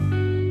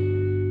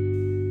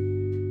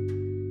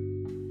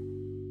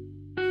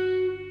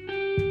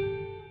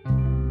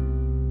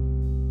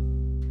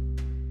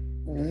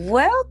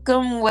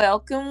Welcome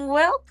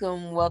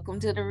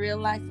to the Real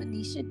Life of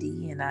Nisha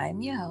D, and I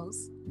am your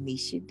host,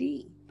 Nisha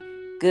D.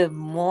 Good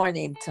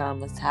morning,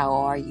 Thomas. How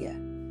are you?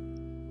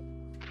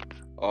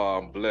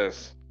 I'm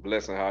blessed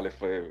and highly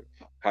favored.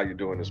 How you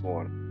doing this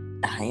morning?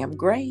 I am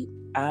great.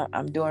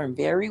 I'm doing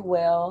very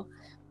well.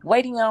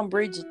 Waiting on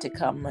Bridget to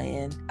come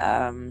in.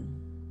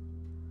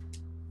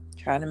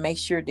 Trying to make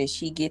sure that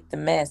she get the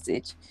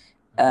message.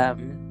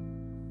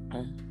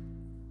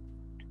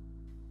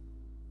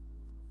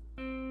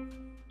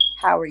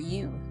 How are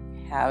you?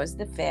 How is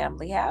the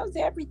family? How's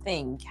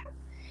everything?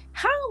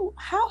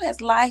 How has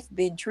life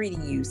been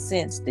treating you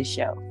since the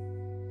show?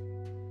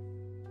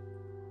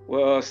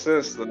 Well,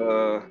 since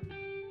the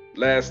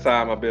last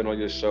time I've been on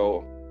your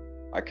show,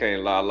 I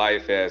can't lie,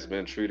 life has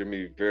been treating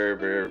me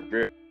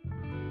very.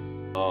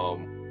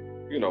 Um,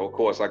 of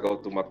course, I go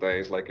through my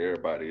things like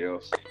everybody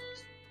else.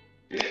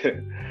 Yeah,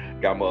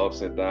 got my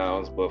ups and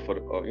downs, but for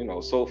the,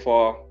 so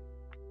far,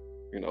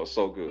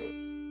 so good.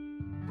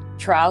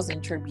 Trials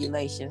and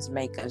tribulations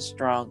make us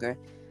stronger.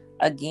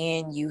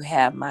 Again, you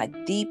have my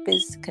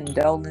deepest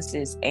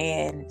condolences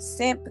and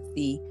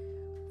sympathy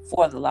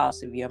for the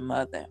loss of your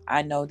mother.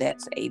 I know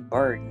that's a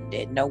burden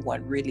that no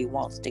one really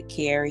wants to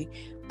carry,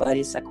 but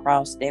it's a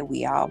cross that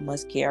we all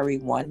must carry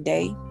one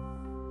day.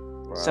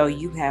 So Right.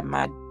 you have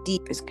my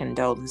deepest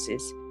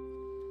condolences.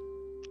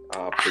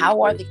 I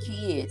How are appreciate the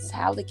it. kids?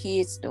 How the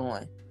kids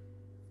doing?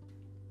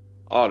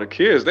 Oh, the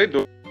kids, they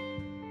do.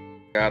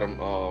 Got them.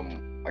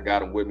 I got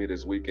them with me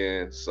this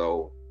weekend,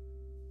 so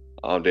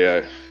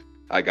there,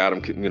 I got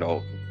them.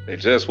 They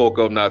just woke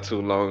up not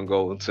too long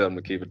ago and tell them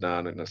to keep it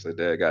down. And I said,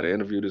 Dad, got an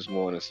interview this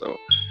morning, so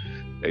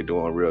they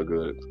doing real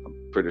good.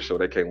 I'm pretty sure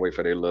they can't wait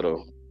for their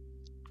little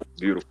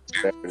beautiful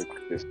Saturday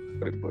to get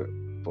started. But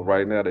for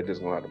right now, they just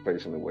gonna have to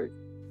patiently wait.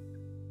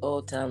 Oh,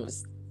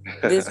 Thomas.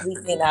 This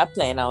weekend I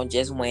plan on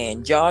just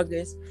wearing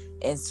joggers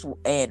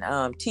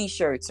and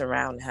t-shirts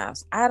around the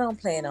house. I don't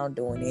plan on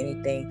doing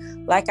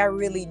anything. Like I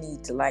really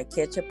need to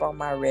catch up on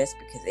my rest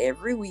because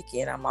every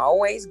weekend I'm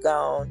always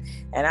gone,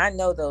 and I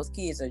know those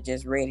kids are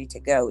just ready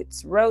to go.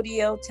 It's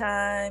rodeo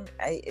time.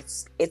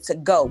 It's a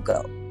go.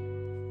 So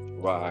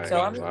Right,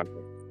 right.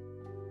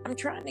 I'm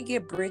trying to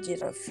give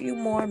Bridget a few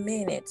more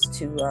minutes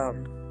to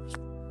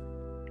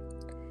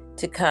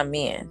come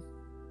in.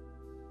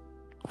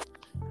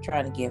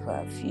 Trying to give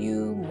her a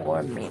few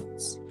more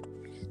minutes.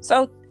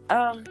 So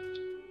I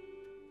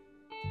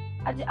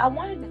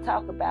wanted to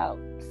talk about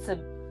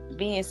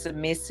being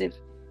submissive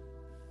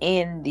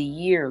in the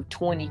year of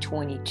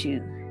 2022.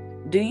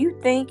 Do you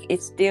think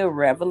it's still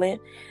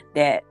relevant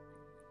that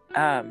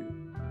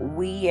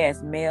we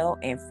as male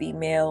and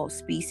female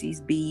species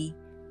be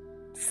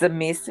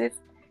submissive?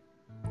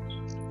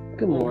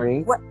 Good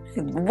morning.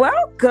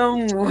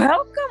 Welcome,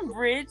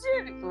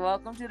 Bridget.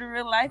 Welcome to the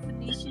Real Life of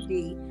Nisha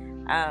D.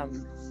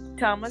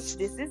 Thomas,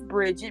 this is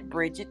Bridget.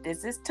 Bridget,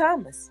 this is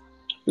Thomas.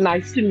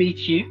 Nice to meet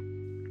you.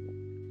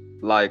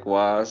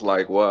 Likewise,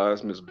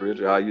 Miss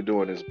Bridget. How you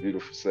doing this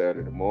beautiful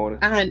Saturday morning?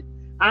 I,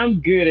 I'm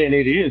good, and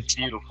it is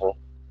beautiful.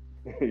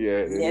 Yeah,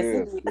 it Yes,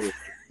 it is. is.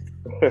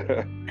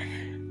 Yeah.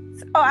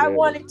 So I Yeah.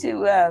 wanted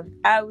to.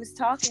 I was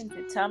talking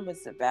to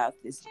Thomas about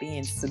this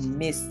being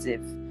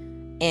submissive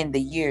in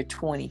the year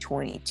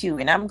 2022,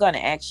 and I'm going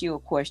to ask you a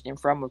question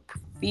from a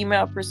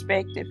female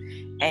perspective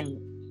and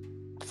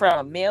from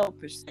a male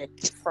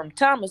perspective from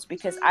Thomas,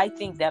 because I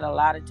think that a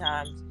lot of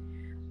times,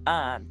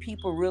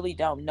 people really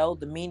don't know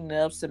the meaning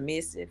of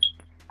submissive.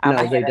 I No,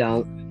 had they a,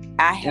 don't.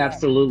 I had,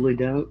 Absolutely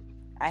don't.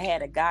 I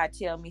had a guy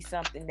tell me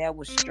something that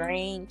was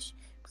strange.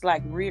 It's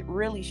like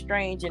really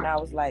strange, and I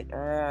was like,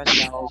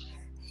 no,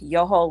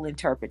 your whole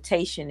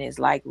interpretation is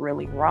like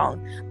really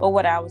wrong. But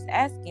what I was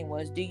asking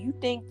was, do you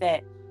think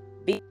that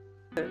being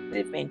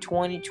submissive in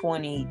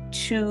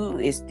 2022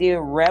 is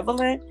still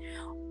relevant,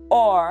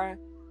 or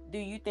do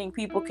you think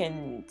people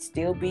can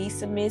still be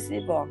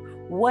submissive, or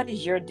what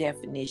is your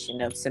definition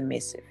of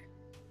submissive?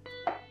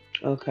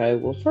 Okay,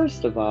 well,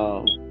 first of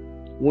all,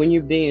 when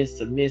you're being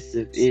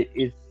submissive,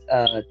 it's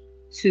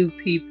two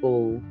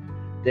people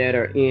that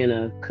are in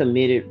a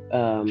committed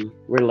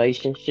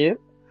relationship.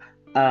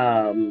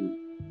 Um,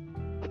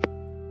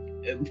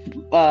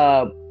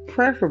 uh,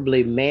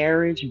 Preferably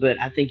marriage, but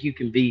I think you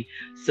can be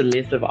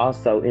submissive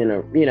also in a,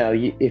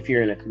 if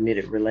you're in a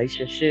committed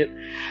relationship.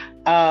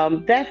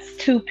 That's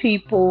two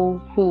people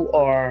who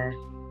are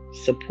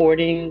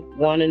supporting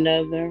one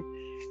another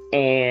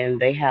and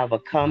they have a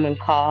common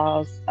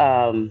cause,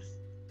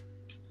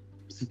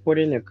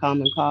 supporting their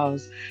common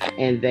cause,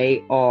 and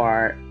they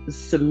are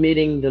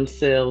submitting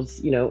themselves,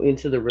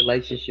 into the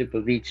relationship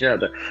of each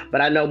other.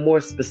 But I know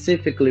more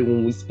specifically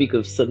when we speak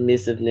of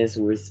submissiveness,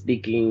 we're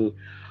speaking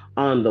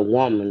on the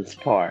woman's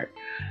part.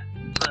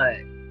 But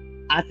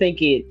I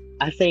think it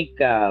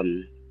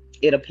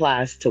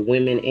applies to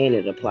women and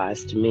it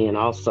applies to men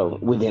also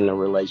within a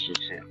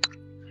relationship.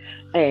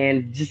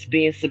 And just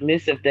being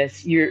submissive,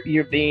 that's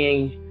you're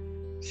being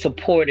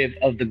supportive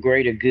of the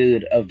greater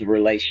good of the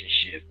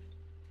relationship.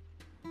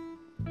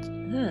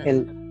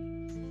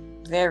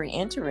 And Very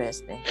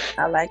interesting.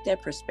 I like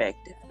that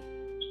perspective.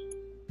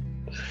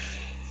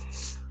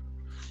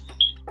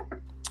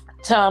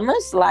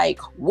 Thomas, like,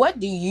 what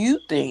do you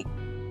think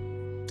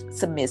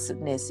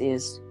submissiveness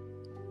is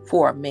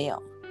for a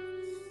male?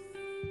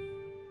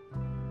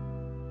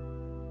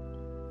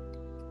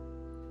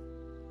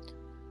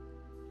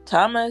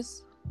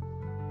 Thomas?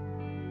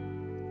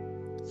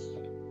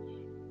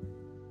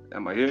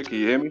 Am I here? Can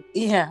you hear me?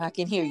 Yeah, I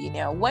can hear you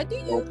now. What do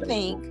you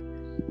think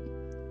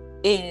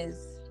is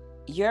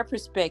your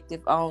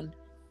perspective on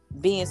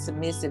being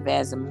submissive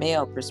as a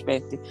male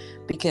perspective?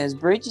 Because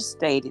Bridget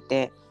stated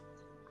that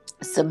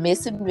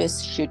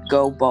submissiveness should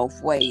go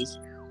both ways.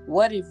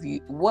 What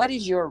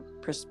is your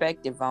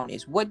perspective on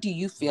this? What do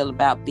you feel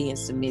about being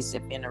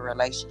submissive in a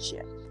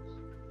relationship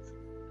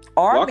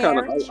or Well,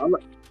 marriage?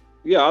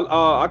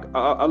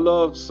 I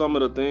love some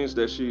of the things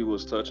that she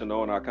was touching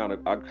on. I kind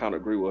of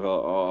agree with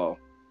her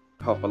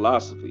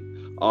philosophy,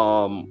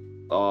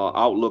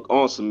 outlook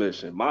on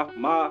submission.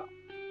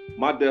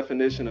 My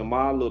definition of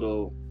my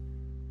little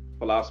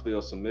philosophy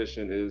of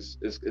submission is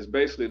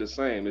basically the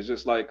same. It's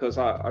just like, because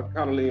I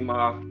kind of lean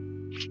my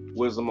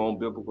wisdom on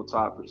biblical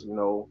topics.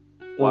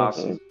 Why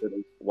submit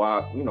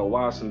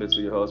why submit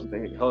to your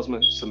husband, and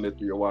husband submit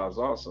to your wives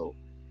also.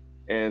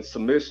 And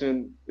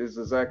submission is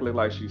exactly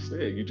like she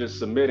said. You're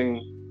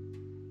submitting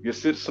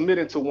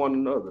to one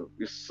another.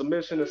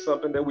 Submission is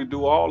something that we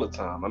do all the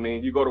time. I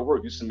mean, you go to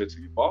work, you submit to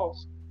your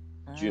boss.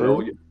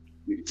 True.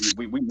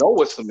 We know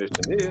what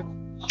submission is,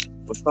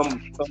 but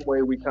some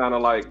way we kind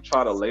of like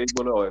try to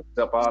label it or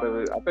step out of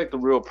it. I think the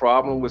real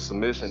problem with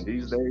submission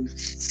these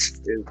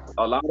days is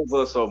a lot of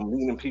us are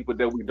meeting people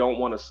that we don't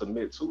want to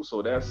submit to.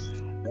 So that's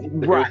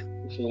the Right.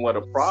 what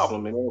a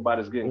problem, and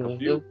everybody's getting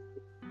confused.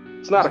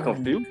 It's not a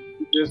confusion.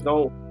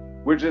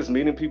 We're just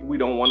meeting people we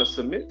don't want to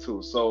submit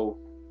to. So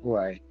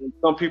Right.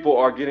 some people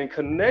are getting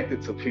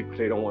connected to people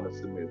they don't want to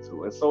submit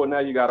to. And so now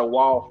you got a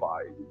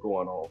wildfire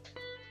going on.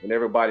 And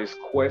everybody's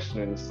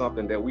questioning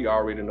something that we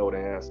already know the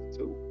answer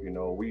to.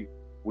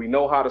 We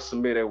know how to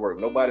submit at work.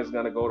 Nobody's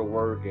gonna go to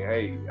work and,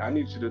 hey, I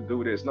need you to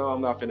do this. No,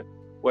 I'm not gonna.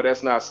 Well,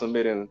 that's not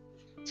submitting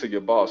to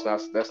your boss.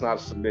 That's not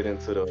submitting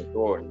to the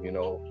authority.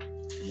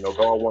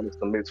 God wants to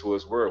submit to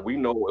His word. We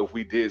know if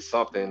we did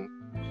something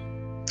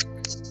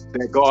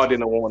that God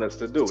didn't want us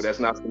to do, that's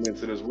not submitting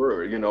to His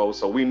word.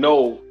 So we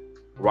know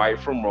right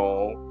from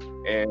wrong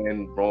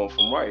and wrong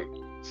from right.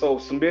 So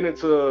submitting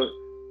to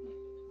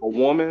a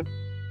woman,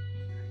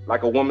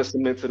 like a woman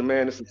submit to the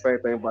man, it's the same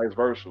thing vice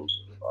versa.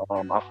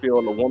 I feel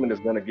a woman is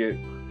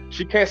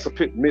she can't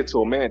submit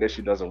to a man that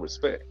she doesn't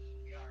respect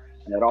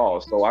at all.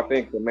 So I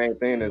think the main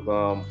thing is,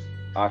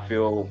 I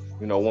feel,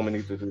 women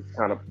need to just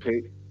kind of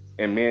pick,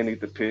 and men need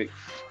to pick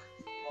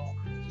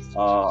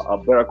a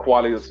better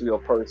quality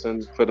of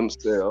person for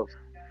themselves.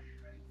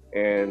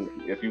 And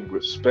if you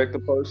respect the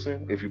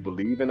person, if you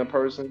believe in a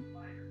person,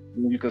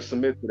 then you can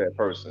submit to that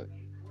person.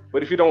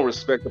 But if you don't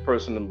respect the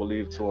person and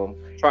believe to him,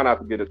 try not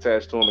to get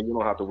attached to him, and you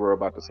don't have to worry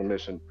about the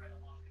submission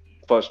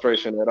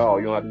frustration at all.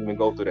 You don't have to even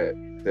go through that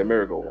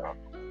merry-go-round.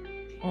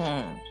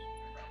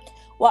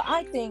 Well,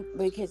 I think,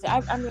 because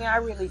I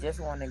really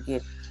just want to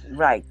get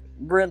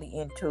really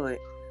into it.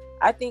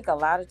 I think a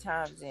lot of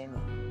times in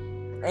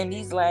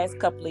these last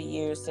couple of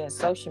years, since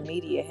social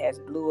media has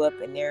blew up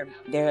and there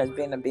has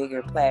been a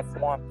bigger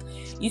platform,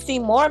 you see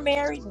more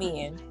married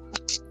men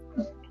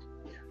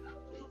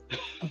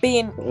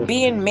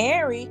being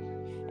married,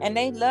 and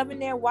they loving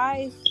their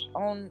wife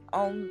on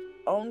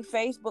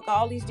Facebook,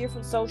 all these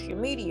different social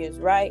medias,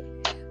 right?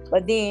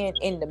 But then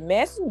in the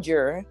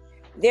messenger,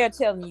 they're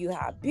telling you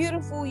how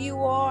beautiful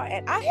you are.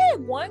 And I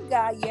had one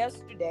guy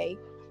yesterday,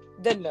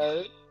 the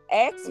nerd,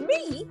 ask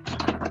me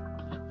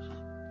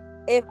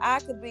if I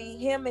could be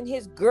him and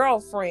his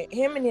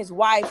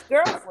wife's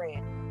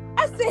girlfriend.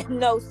 I said,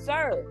 no,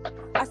 sir.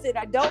 I said,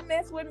 I don't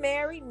mess with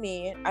married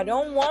men. I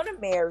don't want to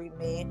marry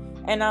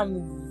men. And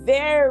I'm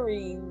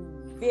very,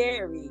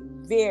 very,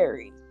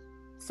 very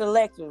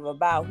selective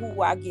about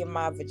who I give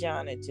my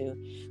vagina to.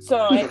 So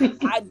I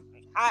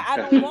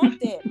don't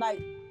want that.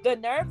 Like, the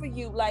nerve of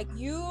you, like,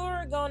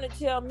 you're gonna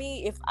tell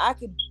me if I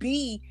could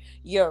be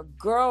your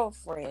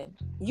girlfriend,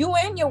 you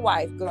and your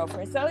wife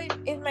girlfriend. So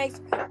it makes,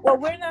 well,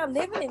 we're not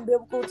living in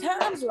biblical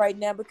times right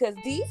now, because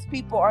these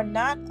people are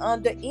not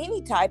under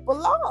any type of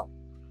law,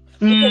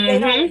 because they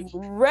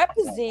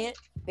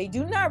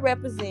do not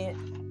represent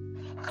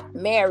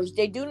marriage.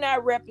 They do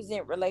not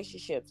represent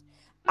relationships.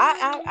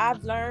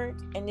 I've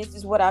learned, and this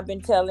is what I've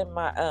been telling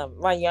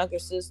my younger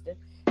sister: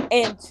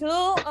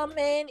 until a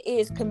man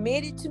is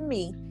committed to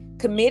me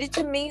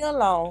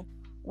alone,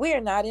 we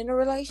are not in a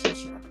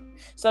relationship.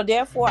 So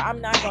therefore, I'm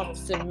not going to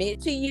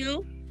submit to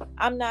you.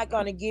 I'm not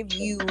going to give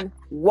you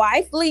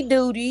wifely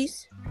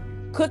duties,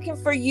 cooking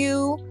for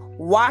you,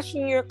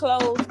 washing your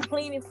clothes,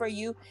 cleaning for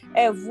you,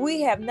 if we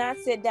have not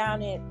sat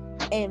down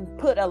and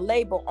put a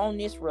label on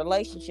this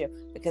relationship.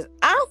 Because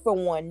I, for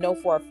one, know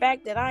for a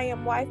fact that I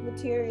am wife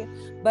material,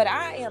 but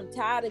I am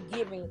tired of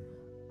giving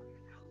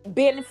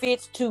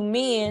benefits to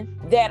men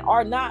that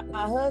are not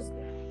my husband.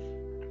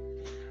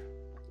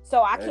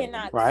 So I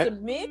cannot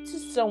submit to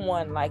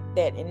someone like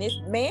that. And this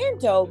man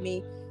told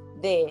me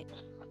that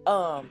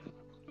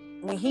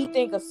when he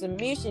think of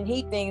submission,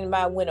 he thinking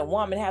about when a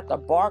woman have to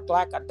bark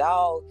like a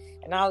dog.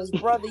 And I was,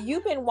 brother,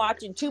 you've been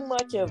watching too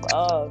much of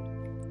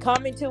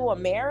Coming to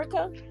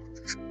America.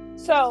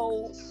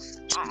 So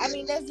I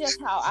mean, that's just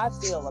how I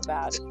feel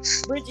about it.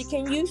 Bridget,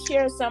 can you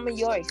share some of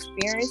your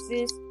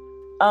experiences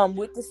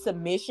with the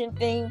submission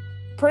thing?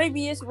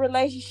 Previous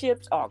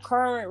relationships or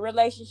current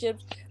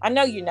relationships? I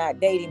know you're not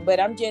dating, but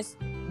I'm just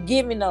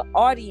giving the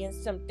audience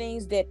some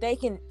things that they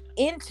can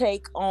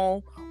intake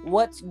on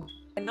what's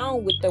going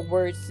on with the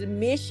word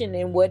submission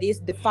and what it's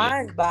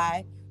defined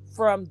by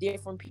from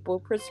different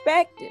people's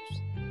perspectives.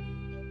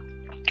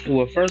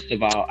 Well, first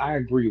of all, I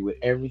agree with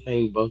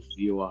everything both of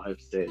you all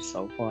have said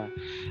so far.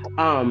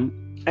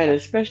 And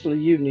especially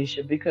you,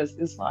 Nisha, because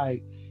it's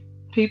like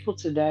people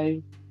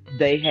today,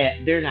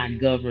 they're not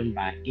governed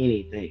by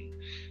anything.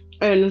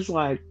 And it's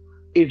like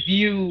if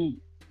you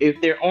if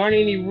there aren't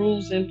any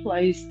rules in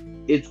place,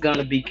 it's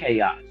gonna be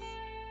chaos.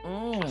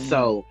 Mm.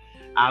 So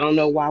I don't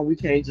know why we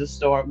can't just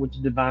start with the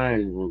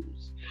divine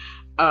rules.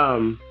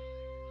 Um,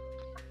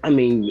 I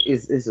mean,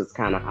 it's just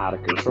kind of out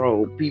of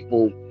control.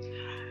 People,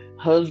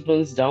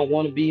 husbands don't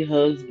want to be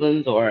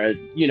husbands, or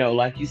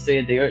like you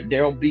said,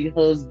 there'll be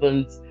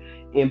husbands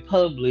in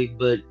public,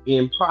 but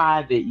in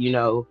private,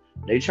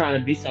 they're trying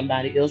to be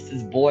somebody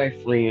else's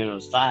boyfriend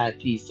or side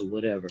piece or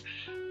whatever.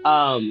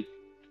 Um,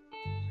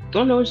 I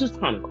don't know, it's just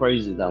kind of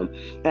crazy though,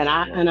 and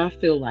I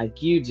feel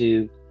like you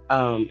do.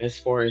 As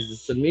far as the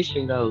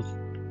submission goes,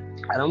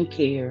 I don't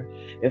care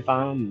if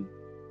I'm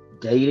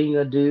dating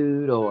a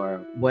dude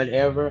or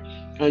whatever.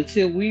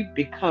 Until we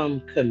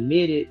become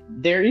committed,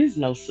 there is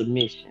no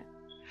submission.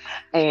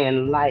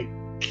 And like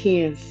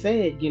Ken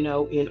said, in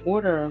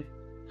order,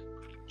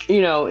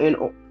 in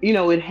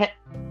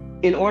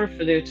order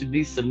for there to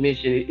be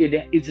submission,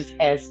 it just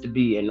has to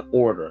be an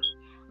order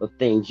of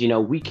things.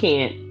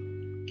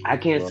 I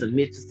can't Right.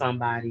 submit to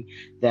somebody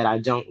that I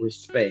don't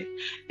respect.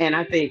 And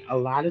I think a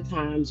lot of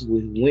times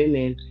with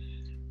women,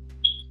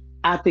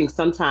 I think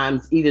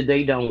sometimes either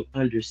they don't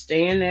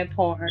understand that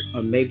part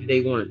or maybe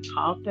they want to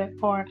talk that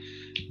part,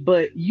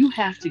 but you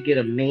have to get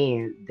a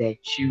man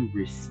that you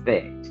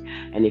respect.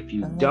 And if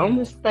you don't Mm.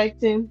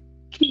 respect him,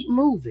 keep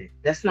moving.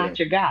 That's Yeah. not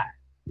your guy.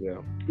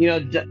 Yeah.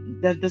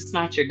 That's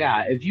not your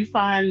guy. If you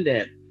find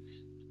that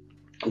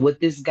what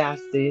this guy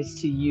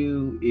says to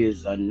you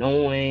is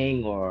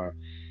annoying, or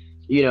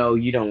you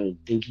don't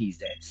think he's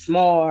that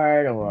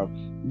smart, or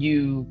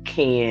you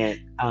can't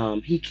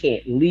he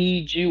can't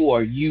lead you,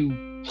 or you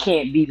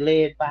can't be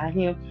led by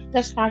him,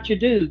 that's not your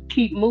dude.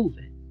 Keep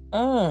moving. Right.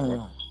 Mm.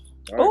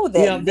 Right. Oh,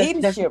 that That's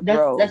leadership that's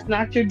role.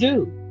 not your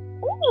dude.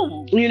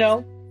 Ooh. you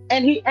know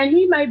and he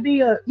may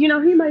be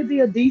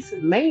a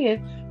decent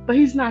man, but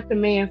he's not the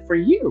man for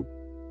you.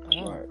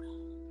 Mm. Right.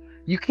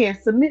 You can't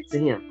submit to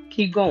him.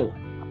 Keep going.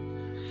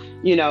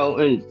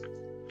 And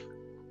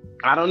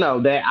I don't know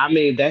that. I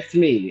mean, that's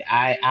me.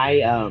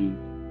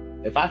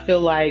 If I feel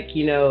like,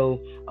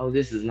 oh,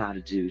 this is not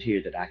a dude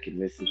here that I can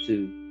listen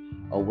to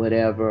or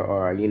whatever,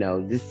 or,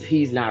 this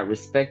he's not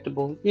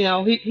respectable,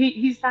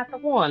 he's not the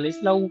one.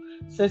 There's no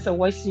sense of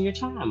wasting your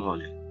time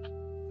on him.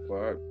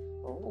 Right.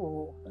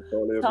 Oh, I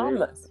totally agree.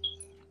 Thomas.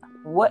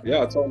 What?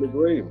 Yeah, I totally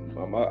agree.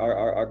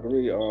 I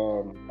agree.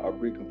 I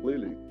agree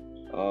completely.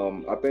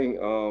 I think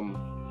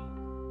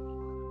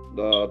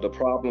the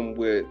problem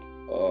with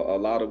a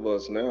lot of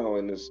us now,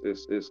 and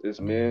it's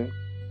men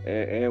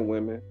and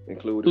women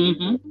included.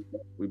 Hmm.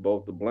 We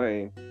both to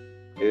blame.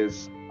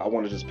 Is I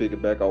want to just pick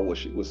it back on what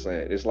she was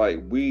saying. It's like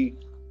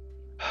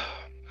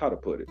how to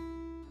put it.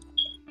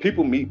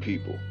 People meet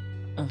people,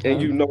 and Mm-hmm.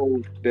 you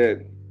know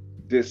that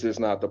this is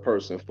not the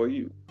person for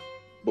you,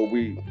 but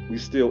we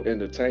still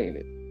entertain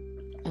it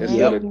instead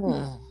Yep. of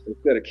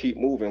Mm. keep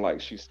moving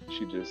like she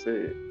just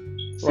said.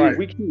 See, if Right.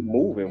 we keep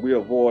moving, we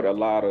avoid a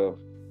lot of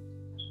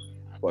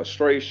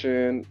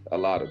frustration, a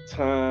lot of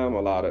time,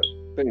 a lot of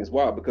things.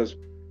 Why? Because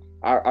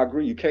I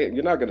agree,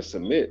 you're not going to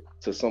submit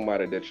to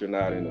somebody that you're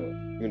not in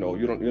a,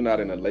 you're not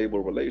in a label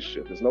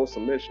relationship. There's no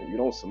submission. You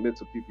don't submit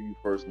to people you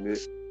first meet.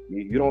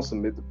 You don't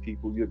submit to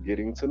people you're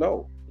getting to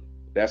know.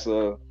 That's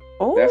a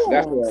Oh, say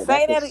that's a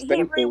that. Hit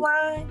staple.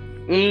 rewind.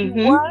 You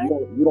Hmm. what?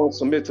 You don't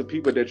submit to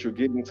people that you're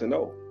getting to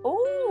know.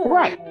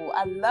 Right. Oh,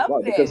 I love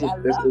Right, that. because I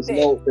love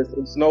that.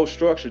 it's no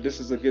structure. This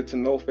is a get to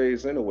know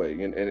phase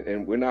anyway,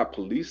 and we're not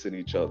policing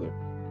each other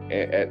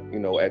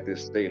at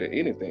this state or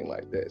anything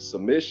like that.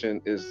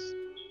 Submission is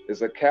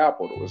a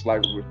capital. It's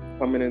like we're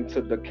coming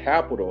into the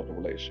capital of the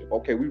relationship.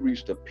 Okay, we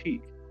reached a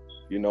peak,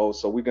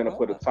 so we're gonna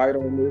put a Mm.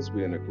 title on this.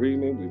 We're in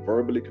agreement. We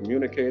verbally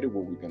communicated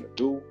what we're gonna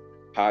do,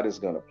 how this is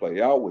gonna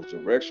play out, which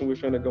direction we're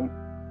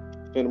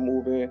finna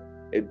move in,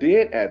 and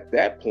then at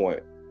that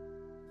point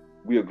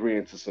we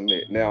agreeing to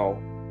submit. Now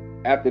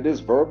after this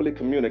verbally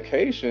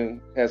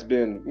communication has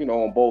been,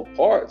 on both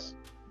parts,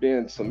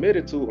 been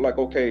submitted to, like,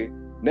 okay,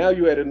 now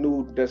you're at a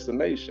new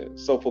destination.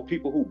 So for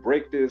people who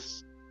break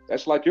this,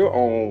 that's like your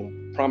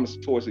own promise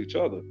towards each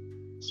other.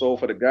 So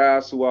for the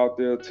guys who out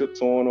there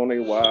tiptoeing on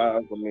their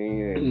wives, I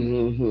mean,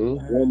 and Hmm.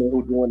 women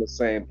who doing the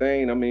same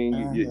thing, I mean,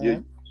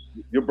 Mm-hmm.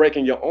 you're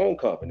breaking your own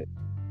covenant.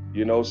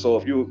 So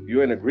if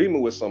you're in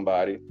agreement with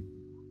somebody,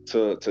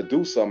 to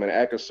do something and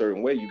act a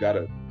certain way, you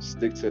gotta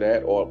stick to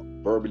that or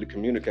verbally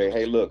communicate.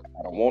 Hey, look,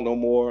 I don't want no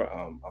more.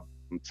 I'm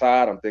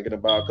tired. I'm thinking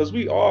about, because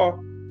we are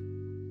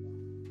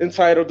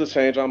entitled to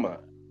change our mind.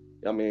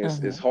 I mean,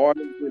 it's hard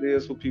as it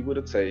is for people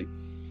to take.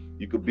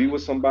 You could be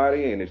with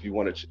somebody, and if you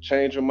want to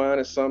change your mind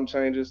and some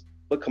changes,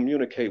 but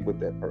communicate with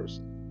that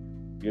person.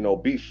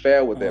 Be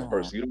fair with that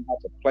person. You don't have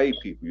to play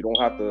people. You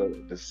don't have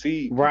to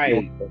deceive people. Right.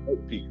 You don't have to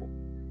hurt people.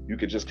 You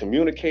could just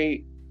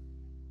communicate.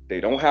 They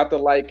don't have to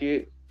like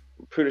it.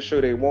 I'm pretty sure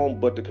they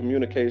won't, but the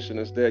communication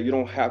is there. You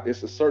don't have,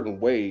 it's a certain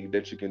way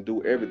that you can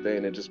do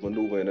everything and just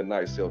maneuver in a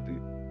nice, healthy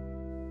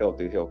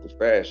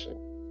fashion.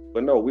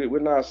 But no, we're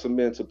not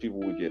submitting to people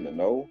we're getting to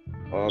know.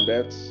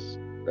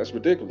 That's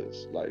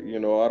ridiculous. Like, I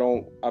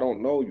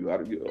don't know you.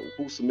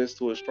 Who submits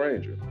to a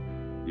stranger?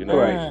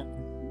 Right.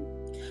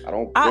 I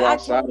don't go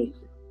outside.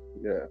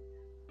 Yeah.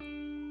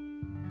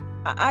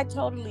 I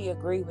totally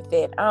agree with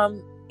that.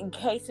 In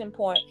case in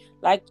point,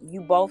 like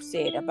you both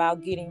said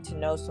about getting to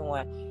know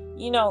someone,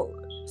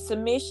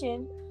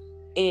 submission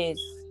is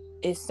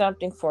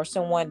something for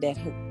someone that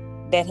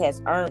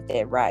has earned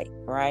that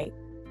right?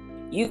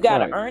 You got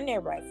to earn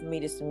that right for me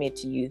to submit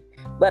to you.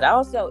 But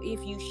also,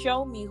 if you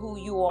show me who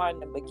you are in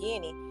the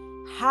beginning,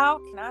 how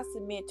can I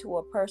submit to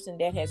a person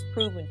that has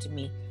proven to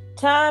me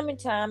time and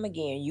time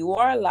again, you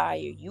are a liar,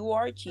 you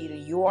are a cheater,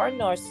 you are a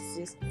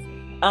narcissist,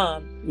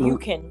 you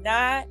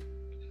cannot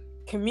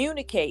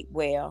communicate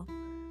well,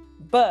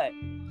 but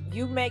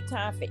you make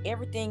time for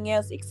everything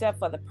else except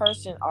for the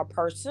person or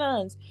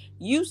persons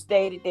you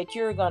stated that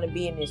you're going to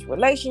be in this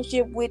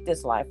relationship with,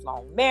 this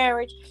lifelong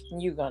marriage,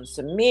 and you're going to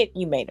submit.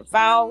 You made a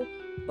vow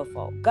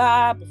before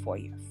God, before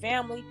your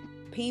family.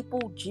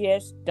 People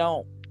just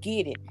don't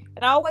get it.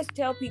 And I always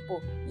tell people,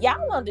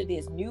 y'all under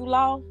this new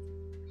law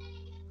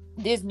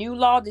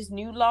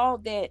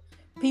that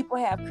people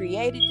have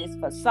created, this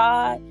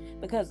facade,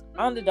 because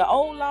under the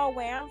old law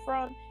where I'm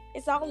from,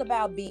 it's all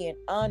about being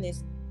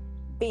honest,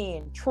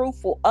 being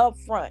truthful up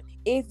front.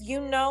 If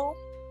you know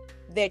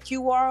that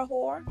you are a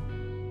whore,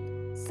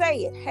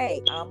 say it.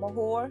 Hey, I'm a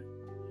whore.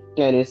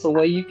 And it's a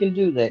way you can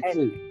do that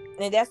too.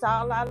 And that's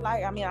all I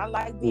like. I mean, I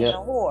like being a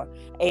whore.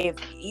 If,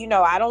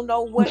 I don't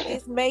know what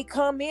this may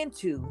come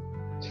into,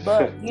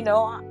 but,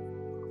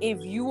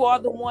 if you are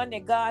the one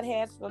that God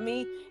has for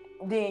me,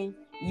 then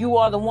you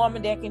are the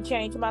woman that can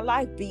change my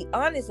life. Be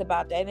honest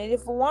about that. And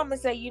if a woman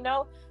say,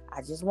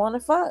 I just want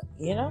to fuck,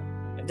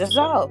 that's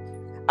all.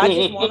 I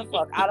just want to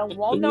fuck. I don't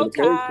want no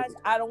ties.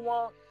 I don't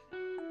want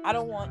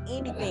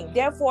anything.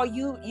 Therefore,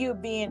 you're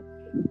being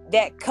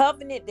that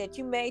covenant that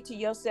you made to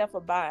yourself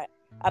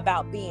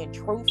about being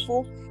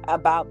truthful,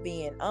 about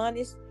being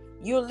honest.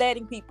 You're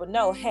letting people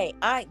know, hey,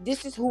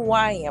 this is who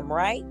I am,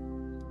 right?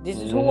 This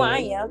is who I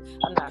am.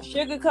 I'm not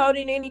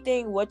sugarcoating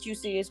anything. What you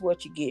see is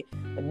what you get.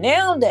 But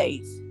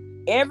nowadays,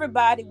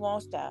 everybody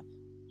wants to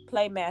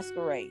play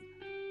masquerade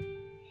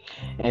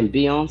and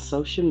be on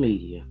social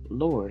media.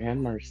 Lord have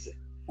mercy.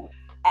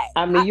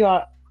 I mean, you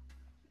are.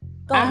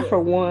 I for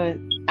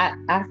one,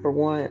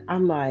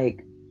 I'm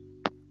like,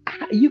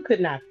 you could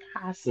not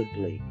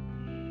possibly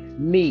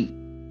meet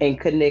and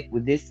connect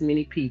with this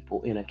many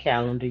people in a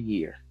calendar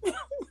year.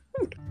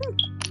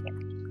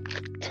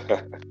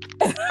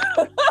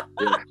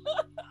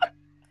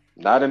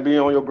 Not and be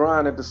on your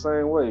grind at the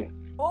same way.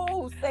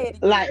 Oh, say it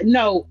again. Like,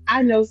 no,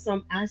 I know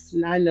someone,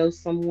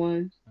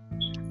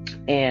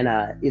 and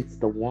it's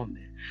the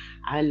woman.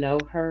 I know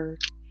her,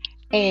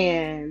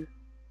 and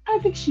I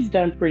think she's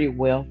done pretty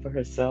well for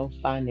herself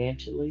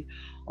financially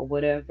or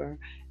whatever.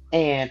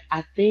 And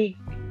I think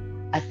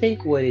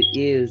what it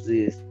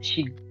is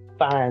she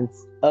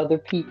finds other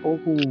people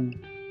who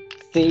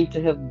seem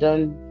to have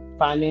done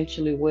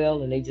financially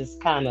well, and they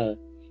just kind of,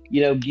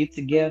 get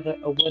together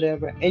or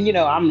whatever. And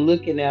I'm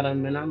looking at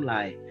them and I'm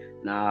like,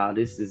 nah,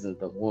 this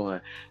isn't the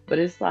one. But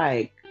it's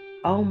like,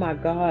 oh my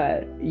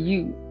God,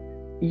 you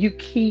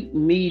keep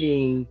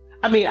meeting.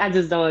 I mean, I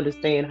just don't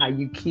understand how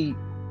you keep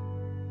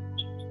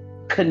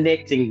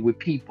connecting with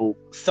people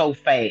so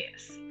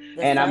fast.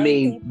 And I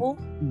mean, people?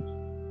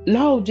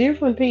 No,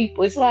 different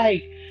people. It's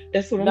like,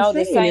 that's what I'm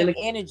saying.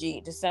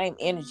 The same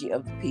energy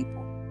of the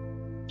people.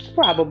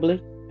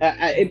 Probably.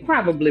 It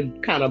probably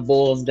kind of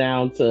boils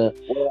down to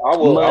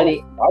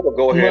money. I will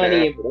go ahead money,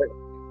 and answer that.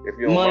 If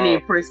you don't money mind.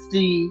 And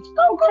prestige.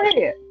 Oh, go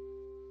ahead.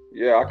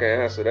 Yeah, I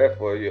can answer that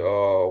for you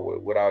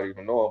without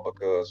even knowing,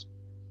 because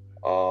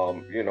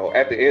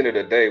at the end of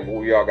the day,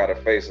 what we all got to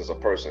face is a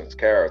person's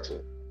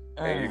character.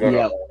 And you're going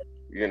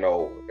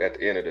to, at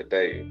the end of the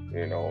day,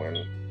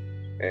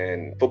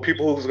 and for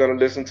people who's going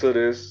to listen to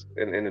this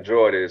and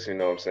enjoy this,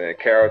 what I'm saying,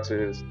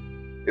 character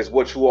is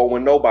what you are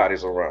when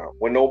nobody's around,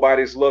 when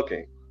nobody's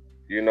looking.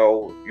 You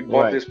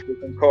bought this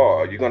person's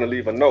car, you're going to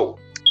leave a note,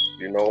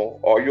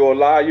 or you're a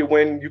liar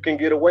when you can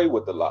get away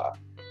with the lie.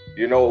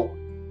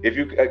 If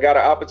you got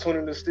an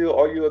opportunity to steal,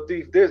 or you're a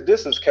thief,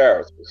 this is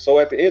character. So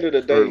at the end of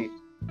the day,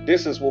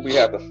 this is what we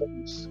have to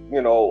face.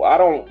 I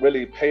don't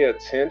really pay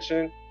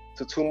attention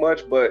to too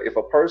much, but if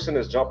a person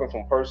is jumping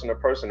from person to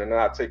person and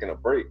not taking a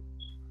break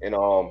and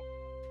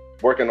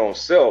working on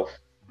self,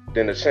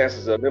 then the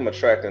chances of them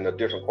attracting a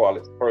different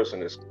quality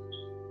person is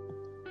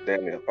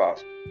damn near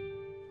impossible.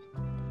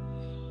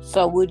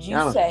 So would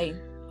you say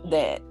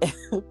that?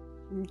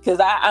 Because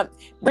I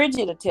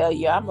Bridget will tell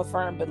you, I'm a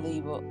firm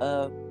believer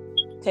of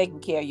taking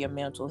care of your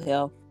mental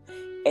health,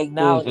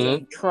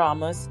 acknowledging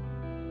traumas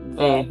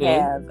that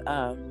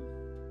have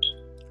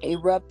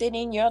erupted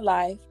in your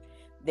life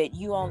that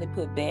you only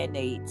put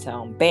band-aids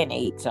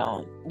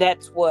on.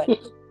 That's what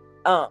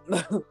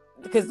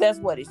because that's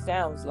what it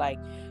sounds like.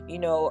 You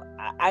know,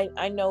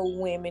 I know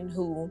women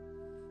who,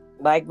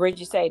 like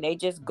Bridget say, they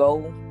just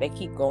go, they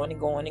keep going and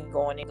going and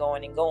going and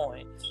going and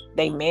going.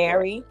 They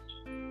marry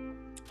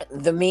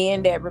the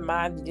men that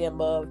reminded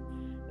them of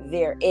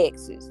their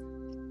exes.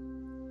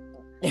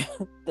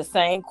 The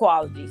same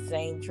qualities,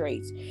 same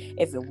traits.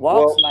 If it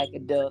walks like a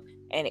duck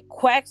and it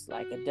quacks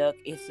like a duck,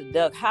 it's a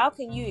duck. How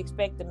can you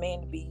expect the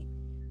man to be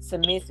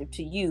submissive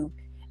to you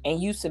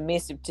and you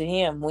submissive to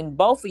him when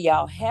both of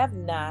y'all have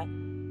not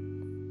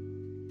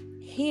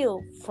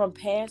healed from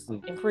past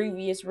and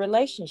previous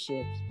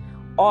relationships?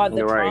 Or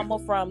the trauma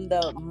from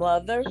the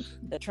mother,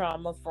 the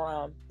trauma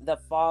from the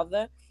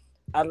father.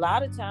 A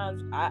lot of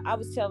times, I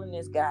was telling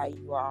this guy,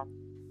 you all,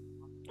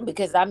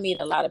 because I meet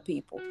a lot of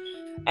people,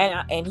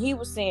 and he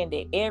was saying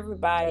that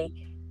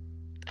everybody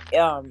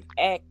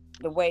act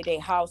the way their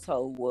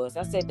household was.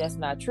 I said that's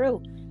not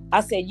true. I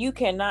said you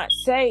cannot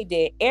say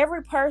that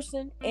every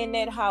person in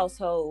that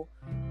household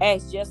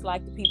acts just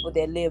like the people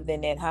that lived in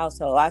that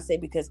household. I say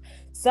because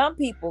some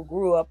people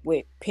grew up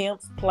with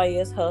pimps,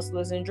 players,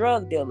 hustlers, and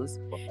drug dealers,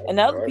 and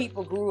other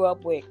people grew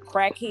up with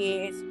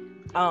crackheads,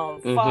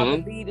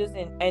 father beaters,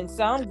 and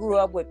some grew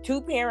up with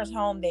two parents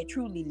home that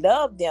truly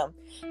loved them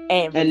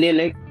and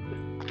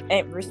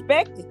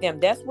respected them.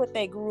 That's what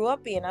they grew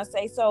up in. I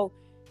say so.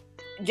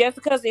 Just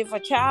because if a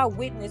child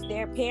witnessed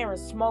their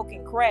parents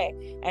smoking crack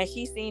and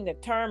she seen the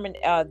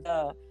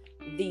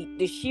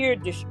sheer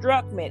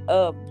destruction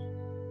of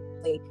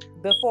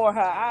before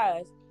her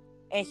eyes,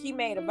 and she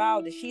made a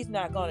vow that she's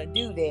not going to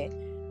do that,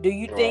 do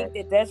you think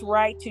that that's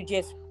right to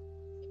just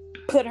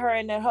put her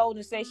in that hole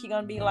and say she's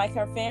going to be like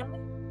her family?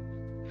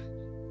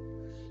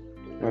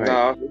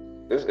 No,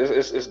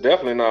 it's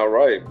definitely not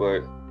right.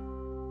 But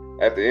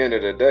at the end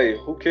of the day,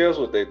 who cares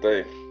what they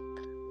think?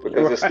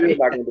 Because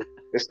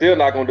it's still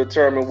not going to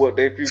determine what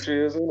their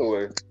future is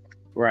anyway.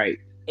 Right.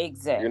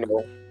 Exactly. You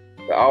know,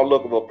 the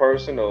outlook of a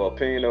person or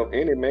opinion of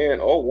any man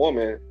or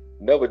woman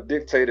never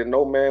dictated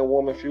no man,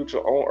 woman future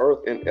on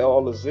earth in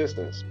all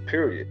existence.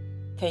 Period.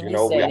 Can you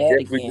say that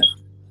again?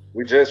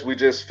 We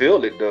just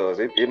feel it does.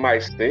 It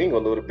might sting a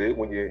little bit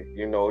when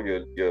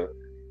your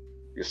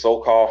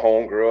so-called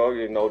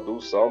homegirl,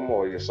 do something,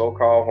 or your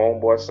so-called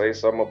homeboy say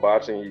something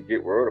about you and you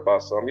get worried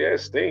about something. Yeah, it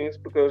stings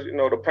because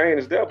the pain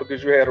is there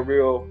because you had a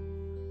real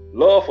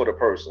love for the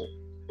person.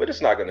 But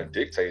it's not gonna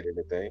dictate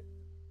anything.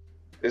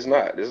 It's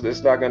not.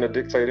 It's not gonna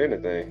dictate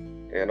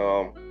anything. And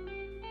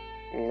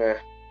nah.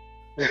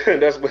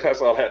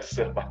 that's all I have to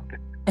say about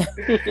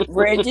that.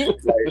 Bridget?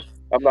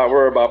 I'm not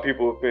worried about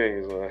people's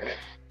opinions, man.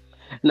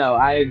 No,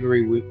 I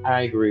agree with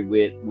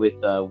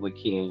what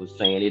Ken was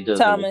saying. It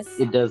doesn't. Thomas.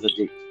 It doesn't.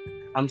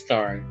 I'm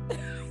sorry.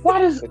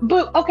 Why does?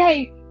 But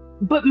okay.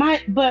 But my.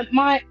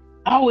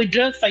 Oh, it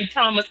does say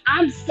Thomas.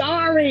 I'm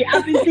sorry.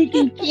 I've been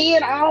thinking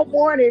Ken all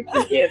morning.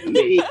 Forgive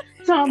me,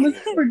 Thomas.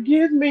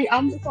 Forgive me.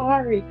 I'm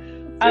sorry.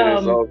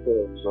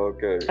 It's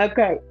okay.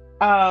 Okay.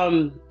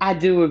 I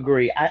do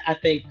agree. I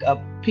think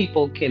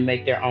people can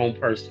make their own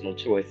personal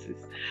choices,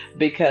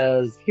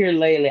 because here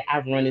lately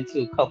I've run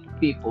into a couple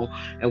people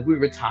and we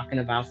were talking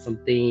about some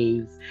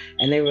things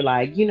and they were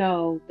like,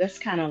 that's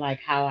kind of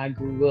like how I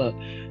grew up.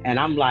 And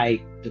I'm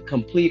like the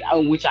complete,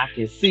 which I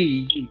can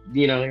see,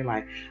 they're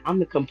like, I'm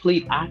the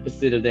complete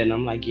opposite of that. And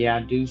I'm like, yeah,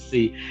 I do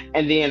see.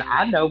 And then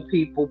I know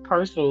people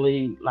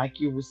personally, like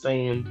you were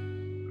saying,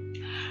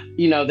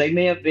 they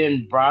may have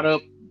been brought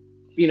up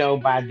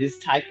by this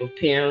type of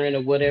parent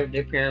or whatever.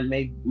 Their parent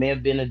may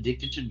have been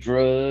addicted to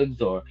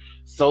drugs or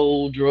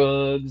sold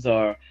drugs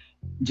or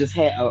just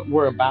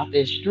were about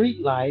their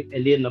street life,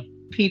 and then the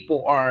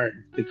people are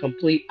the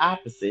complete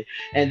opposite.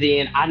 And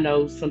then I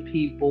know some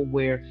people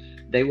where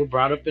they were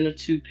brought up in a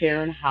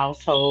 2-parent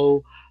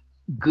household,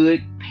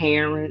 good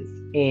parents,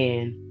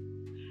 and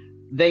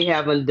they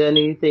haven't done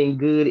anything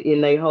good in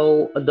their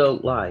whole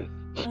adult life.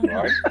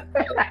 Right.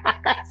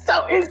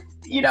 So it's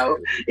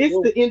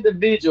the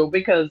individual,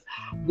 because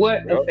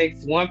what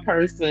affects one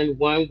person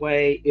one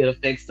way, it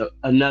affects the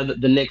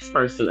next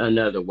person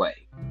another way.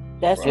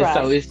 That's right.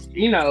 So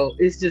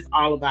it's just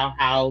all about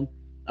how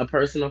a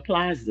person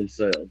applies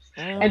themselves.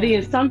 And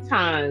then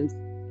sometimes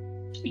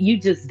you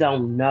just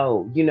don't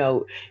know,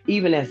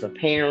 even as a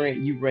parent,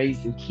 you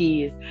raising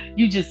kids,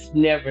 you just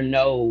never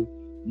know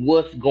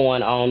what's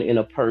going on in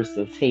a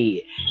person's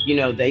head.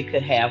 They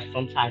could have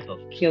some type of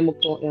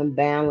chemical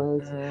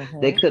imbalance.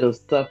 They could have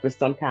suffered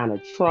some kind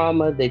of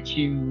trauma that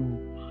you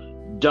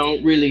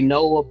don't really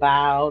know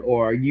about,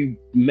 or you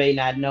may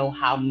not know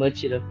how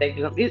much it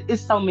affected them.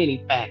 It's so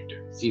many factors.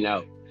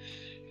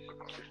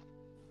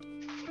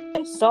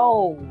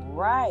 So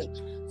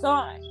right. So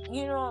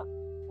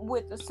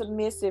with the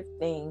submissive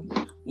thing,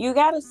 you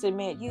got to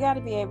submit. You got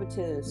to be able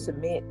to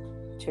submit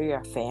to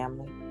your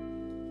family,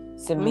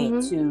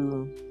 submit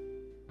to.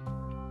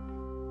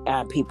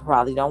 People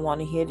probably don't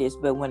want to hear this,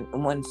 but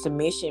when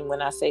submission,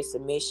 when I say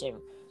submission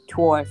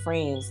toward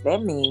friends,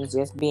 that means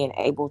just being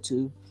able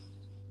to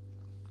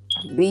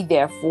be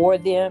there for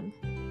them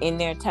in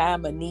their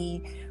time of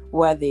need,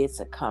 whether it's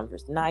a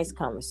nice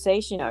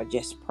conversation or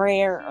just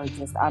prayer or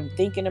just I'm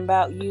thinking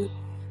about you.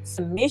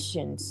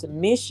 Submission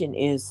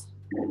is,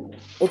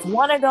 it's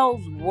one of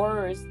those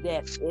words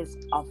that is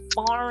a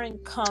foreign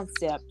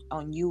concept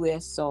on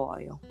U.S.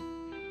 soil.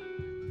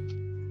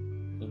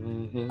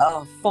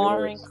 A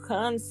foreign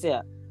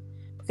concept,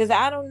 because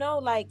I don't know,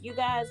 like you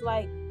guys,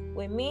 like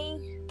with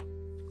me,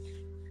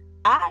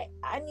 I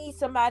need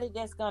somebody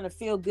that's gonna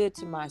feel good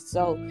to my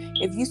soul.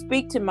 If you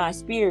speak to my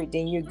spirit,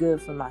 then you're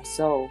good for my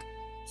soul.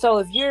 So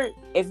if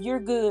you're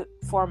good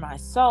for my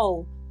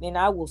soul, then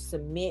I will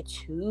submit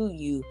to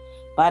you.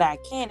 But I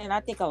can't, and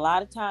I think a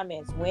lot of time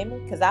as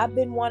women, because I've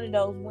been one of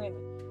those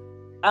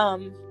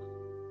women.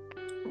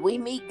 We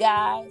meet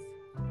guys,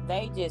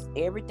 they just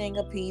everything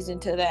appeasing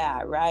to the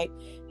eye, right?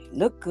 They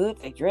look good,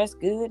 they dress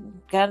good,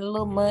 got a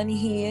little money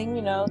here,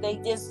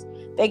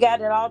 they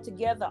got it all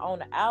together on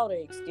the outer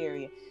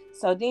exterior.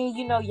 So then,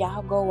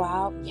 y'all go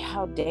out,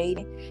 y'all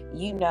dating,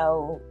 you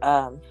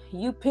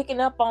picking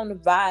up on the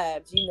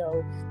vibes,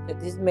 that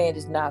this man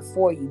is not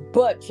for you,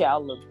 but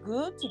y'all look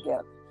good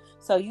together.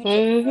 So you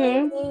just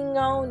hang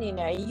on in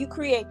there, and you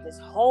create this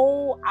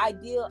whole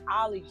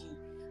ideology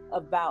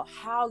about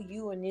how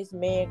you and this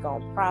man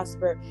gonna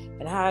prosper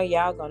and how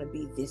y'all gonna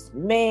be this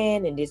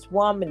man and this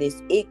woman,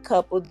 this it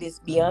couple, this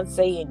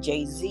Beyonce and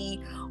Jay-Z,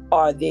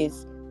 or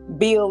this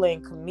Bill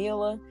and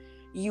Camilla.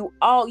 You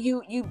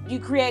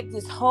create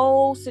this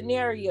whole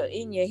scenario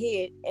in your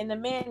head, and the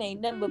man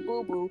ain't nothing but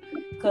boo-boo,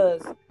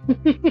 cause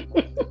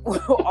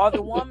or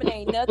the woman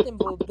ain't nothing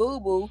but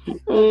boo-boo,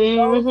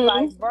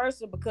 vice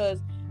versa, because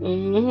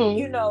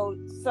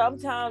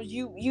sometimes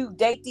you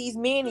date these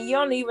men and you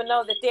don't even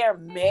know that they're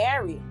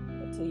married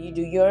until you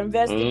do your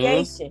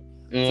investigation.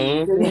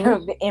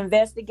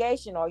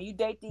 Or you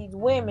date these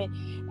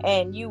women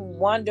and you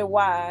wonder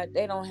why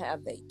they don't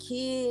have their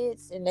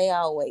kids and they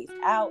always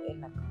out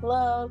in the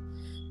club,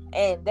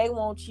 and they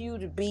want you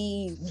to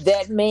be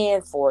that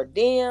man for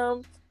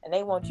them, and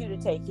they want you to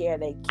take care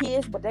of their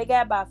kids, but they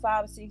got about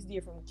 5 or 6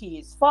 different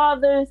kids'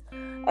 fathers,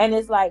 and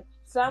it's like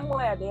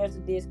somewhere there's a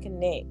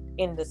disconnect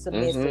in the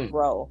submissive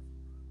role.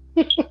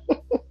 Yes,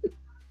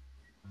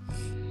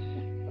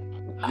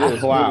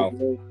 wow.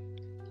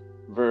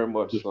 Very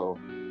much so.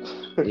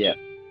 Yeah.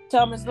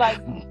 Thomas, like,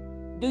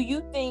 do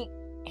you think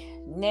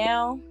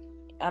now,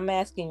 I'm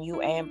asking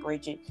you and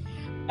Bridget,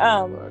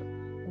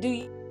 do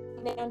you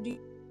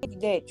think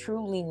that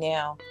truly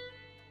now,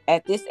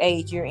 at this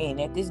age you're in,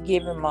 at this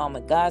given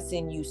moment, God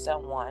send you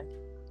someone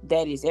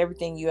that is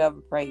everything you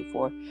ever prayed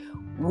for,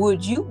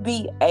 would you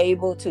be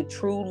able to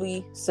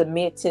truly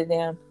submit to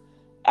them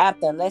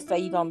after, let's say,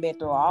 you're gonna be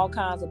through all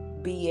kinds of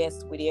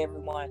BS with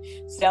everyone,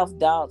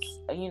 self-doubts,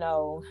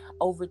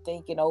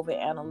 overthinking, over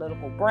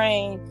analytical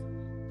brain?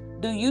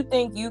 Do you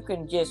think you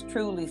can just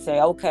truly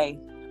say, okay,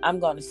 I'm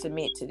gonna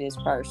submit to this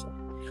person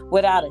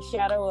without a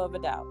shadow of a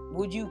doubt?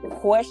 Would you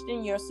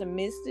question your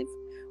submissive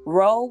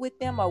role with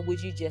them, or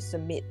would you just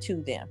submit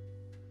to them?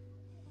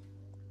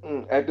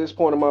 At this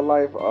point in my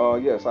life,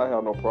 yes, I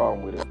have no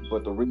problem with it.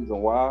 But the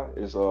reason why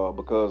is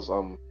because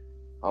I'm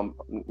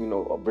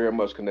very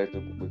much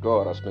connected with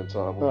God. I spend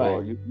time with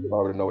God. You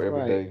already know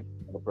every day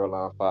on the prayer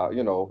line, 5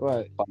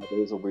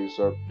 days a week,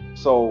 sir.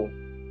 So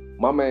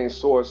my main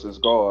source is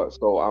God.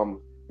 So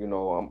I'm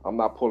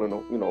not pulling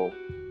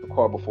the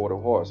cart before the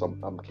horse.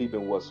 I'm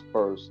keeping what's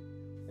first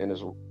in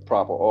its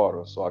proper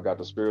order. So I got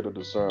the spirit of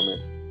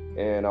discernment,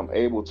 and I'm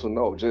able to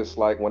know, just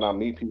like when I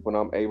meet people, and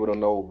I'm able to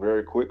know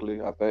very quickly,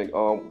 I think,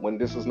 when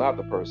this is not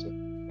the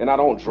person. And I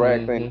don't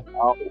drag things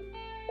out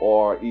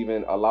or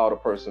even allow the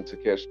person to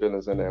catch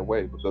feelings in that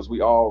way, because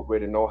we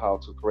already know how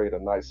to create a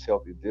nice,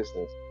 healthy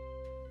distance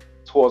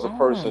towards a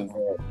person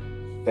that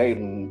they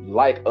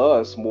like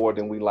us more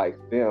than we like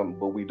them,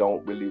 but we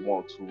don't really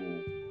want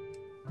to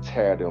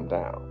tear them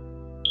down.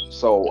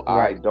 So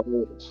I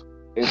don't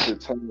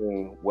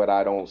entertain what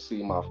I don't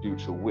see my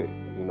future with.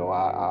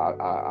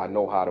 I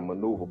know how to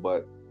maneuver,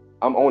 but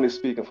I'm only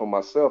speaking for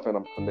myself,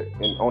 and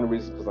and only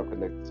reason because I'm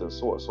connected to the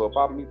source. So if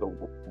I meet the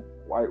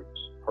right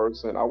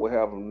person, I would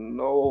have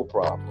no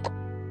problem.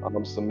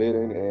 I'm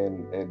submitting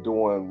and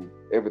doing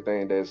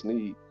everything that's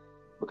needed,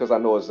 because I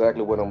know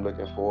exactly what I'm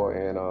looking for,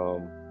 and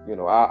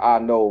I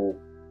know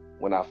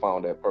when I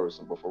found that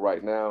person. But for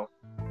right now,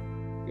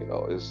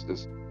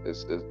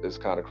 it's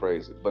kind of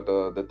crazy. But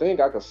the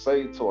thing I could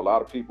say to a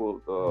lot of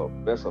people, the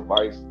best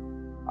advice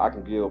I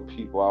can give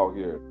people out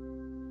here,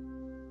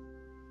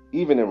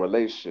 even in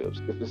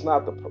relationships, if that's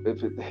not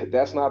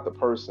the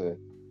person,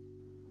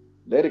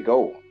 let it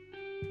go.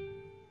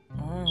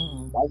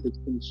 Life is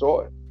too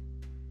short.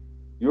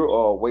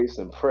 You're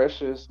wasting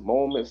precious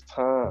moments,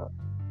 time,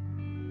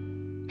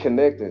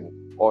 connecting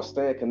or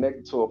staying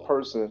connected to a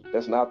person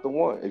that's not the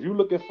one. If you're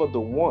looking for the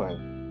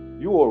one,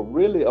 you are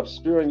really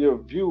obscuring your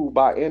view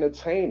by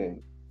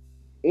entertaining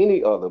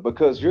any other,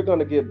 because you're going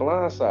to get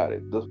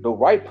blindsided. The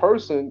right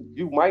person,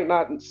 you might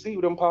not see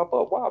them pop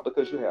up. Why?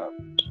 Because you have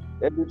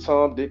every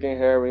Tom, Dick, and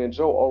Harry and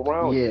Joe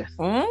around you. Yes,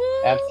 Mm,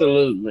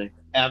 absolutely,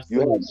 You have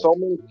absolutely, so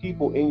many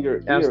people in your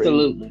ear, in your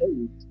absolutely.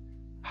 face.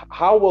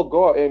 How will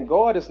God, and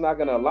God is not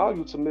going to allow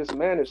you to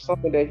mismanage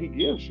something that He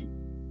gives you.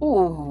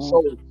 ooh,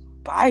 So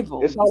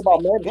Bible. it's You not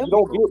about speaking managing. You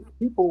don't biblical. give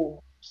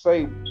people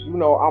say,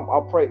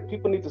 I pray.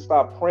 People need to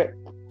stop praying.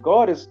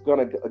 God is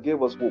going to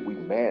give us what we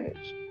manage.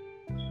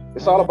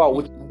 It's all about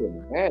what you Mm,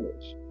 can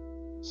manage.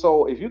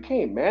 So if you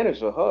can't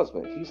manage a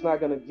husband, he's not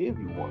going to give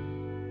you one.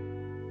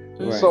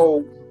 Right. mm,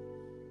 So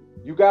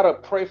you got to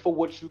pray for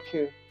what you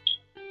can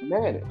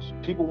manage.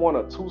 People want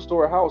a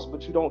two-story house,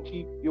 but you don't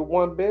keep your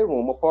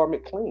one-bedroom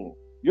apartment clean.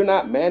 You're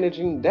not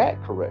managing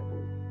that correctly.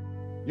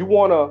 You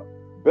want a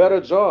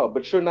better job,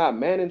 but you're not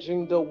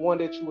managing the one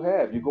that you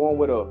have. You're going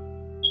with a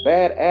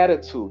bad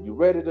attitude. You're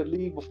ready to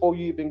leave before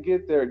you even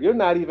get there. You're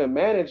not even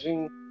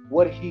managing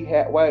what he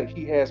has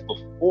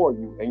before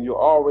you, and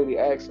you're already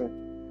asking.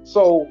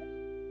 So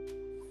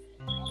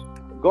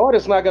God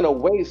is not going to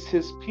waste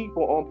his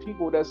people on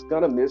people that's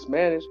going to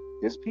mismanage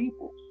his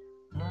people.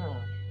 mm.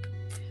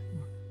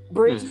 Hmm.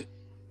 Bridget,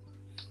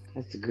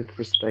 That's a good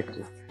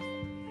perspective.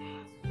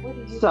 what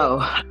do you think?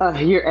 So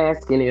you're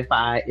asking if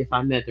I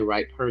met the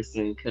right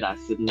person, could I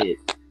submit?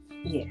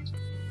 Yeah.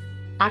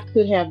 I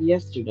could have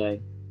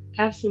yesterday.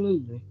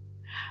 Absolutely.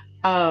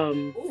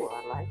 Um, Ooh,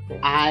 I like that.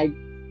 I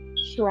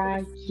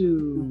try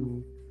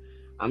to.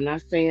 I'm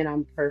not saying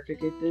I'm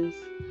perfect at this,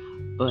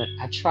 but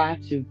I try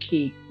to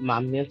keep my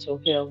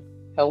mental health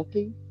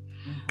healthy.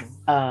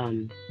 Hmm.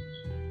 Um,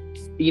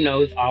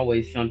 it's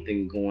always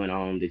something going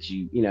on that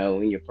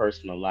in your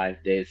personal life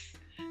that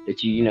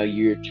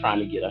you're trying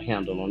to get a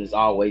handle on. It's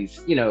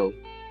always,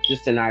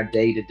 just in our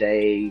day to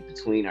day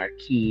between our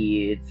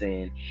kids,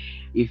 and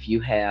if you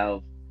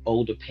have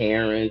older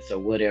parents or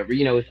whatever,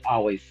 it's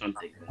always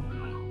something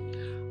going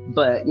on.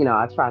 But,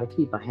 I try to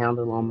keep a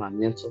handle on my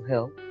mental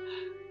health.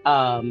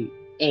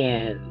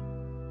 And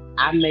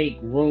I make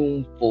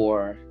room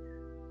for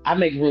I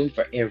make room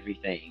for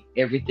everything.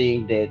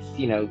 Everything that's,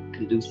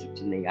 conducive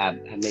to me, I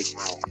make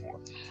room for.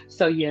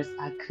 So yes,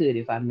 I could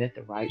if I met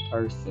the right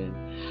person.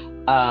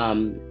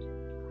 Um,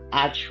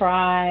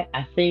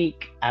 I think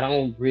I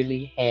don't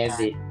really have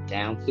it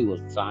down to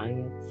a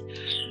science,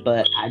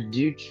 but I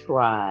do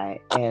try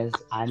as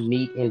I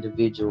meet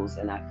individuals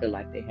and I feel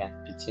like they have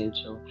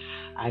potential.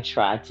 I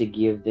try to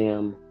give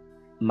them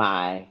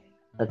my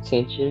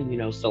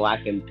attention, so I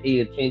can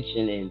pay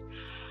attention and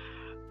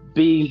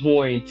be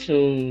more in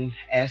tune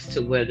as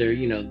to whether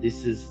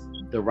this is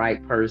the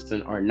right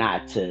person or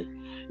not, to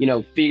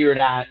figure it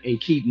out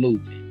and keep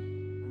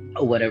moving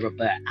or whatever.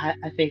 But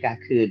I think I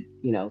could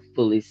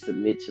fully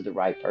submit to the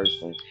right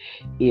person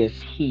if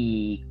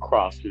he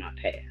crossed my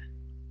path,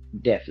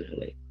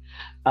 definitely.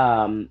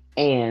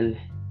 And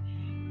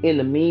in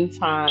the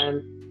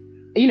meantime,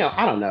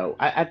 I don't know,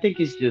 I think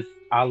it's just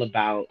all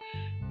about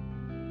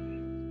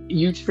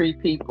you treat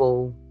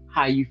people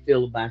how you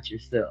feel about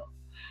yourself.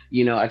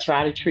 I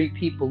try to treat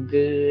people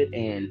good,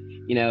 and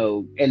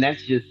and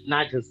that's just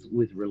not just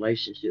with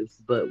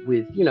relationships, but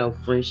with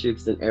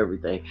friendships and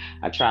everything.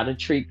 I try to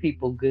treat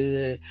people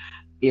good.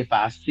 If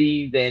I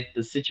see that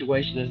the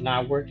situation is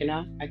not working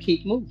out, I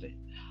keep moving.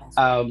 That's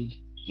right. Um,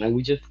 and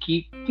we just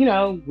keep,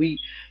 we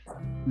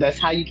that's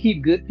how you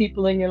keep good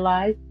people in your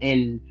life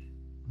and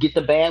get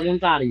the bad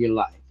ones out of your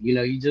life.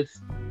 You just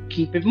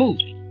keep it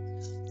moving.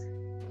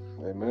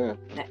 Amen.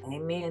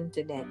 Amen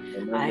to that.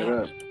 Amen to I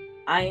that.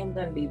 I am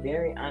going to be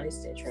very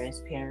honest and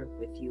transparent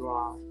with you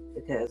all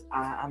because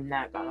I'm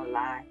not going to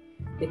lie.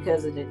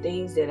 Because of the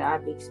things that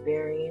I've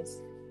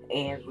experienced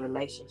and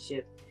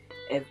relationship,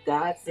 if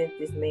God sent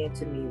this man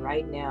to me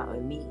right now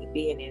and me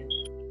being in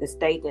the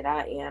state that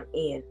I am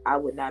in, I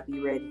would not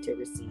be ready to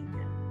receive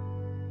him.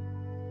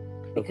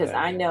 Because Okay.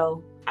 I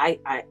know,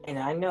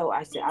 I know,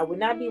 I said I would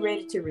not be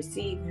ready to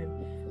receive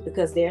him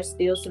because there's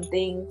still some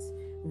things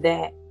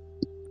that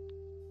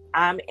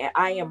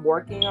I am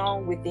working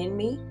on within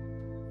me,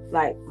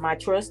 like my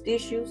trust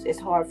issues. It's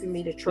hard for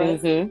me to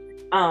trust. Mhm.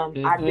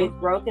 I've Mhm. been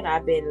broken.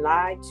 I've been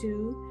lied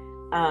to.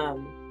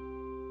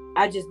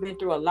 I just been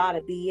through a lot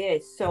of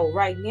BS. So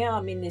right now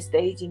I'm in this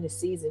stage in the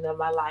season of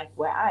my life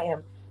where I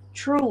am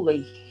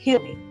truly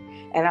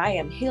healing, and I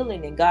am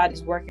healing, and God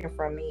is working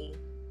from me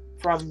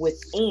from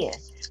within.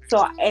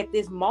 So at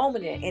this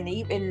moment, and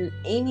even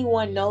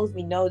anyone knows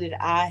me know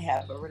that I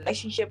have a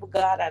relationship with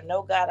God. I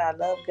know God. I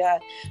love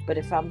God. But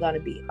if I'm gonna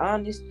be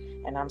honest,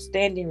 and I'm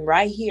standing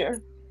right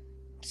here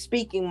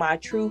speaking my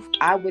truth,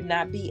 I would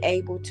not be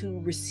able to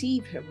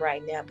receive him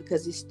right now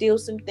because there's still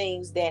some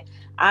things that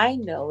I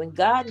know and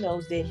God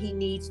knows that he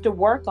needs to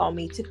work on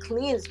me to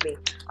cleanse me.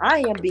 I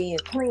am being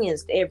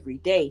cleansed every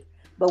day.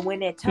 But when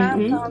that time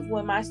Mhm. comes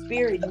when my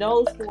spirit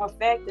knows for a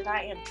fact that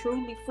I am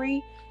truly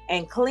free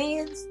and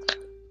cleansed,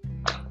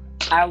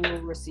 I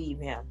will receive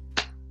him.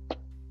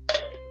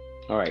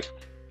 All right.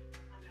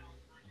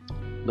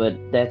 But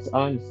that's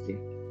honesty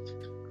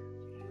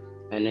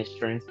and that's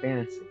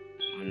transparency.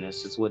 and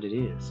that's just what it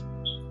is.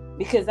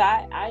 Because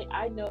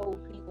I know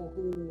people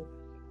who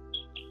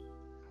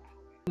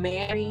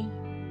marry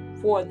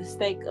for the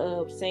sake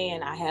of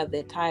saying I have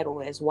that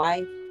title as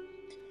wife.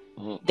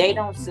 They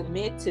don't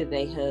submit to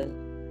their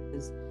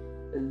husbands.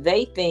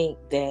 They think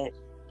that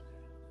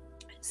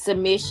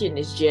submission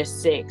is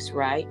just sex,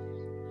 right?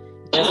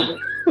 That's what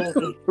they're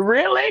thinking.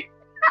 Really?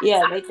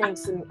 Yeah,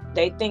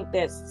 they think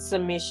that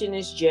submission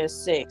is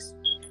just sex.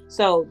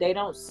 So they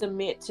don't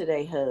submit to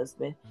their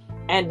husband.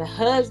 And the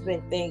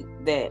husband think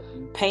that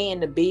paying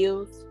the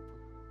bills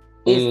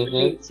is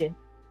submission.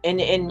 And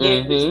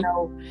there's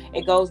no,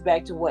 it goes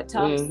back to what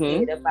Tom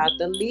said about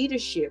the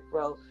leadership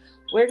role.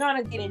 We're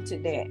gonna get into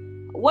that.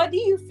 What do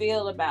you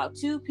feel about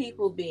two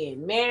people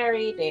being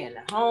married and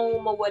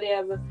home or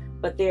whatever,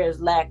 but there's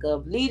lack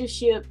of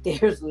leadership,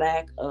 there's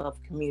lack of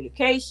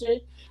communication,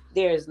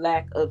 there's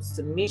lack of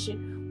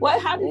submission?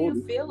 How do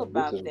you feel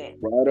about that?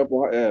 Right up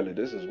our alley.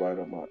 This is right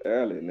up my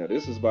alley. Now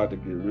this is about to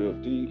get real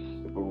deep,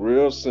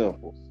 real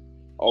simple.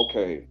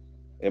 Okay.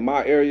 In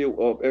my area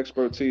of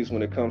expertise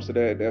when it comes to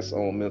that, that's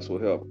on mental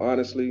health.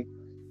 Honestly,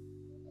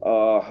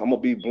 I'm gonna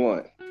be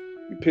blunt.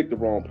 You picked the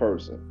wrong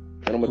person.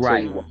 And I'm gonna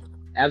tell you why.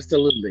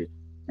 Absolutely.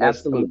 I'm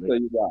gonna tell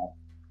you why.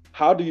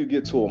 How do you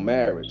get to a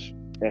marriage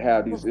and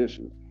have these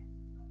issues?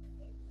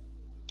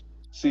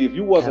 See, if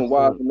you wasn't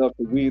wise enough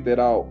to weed that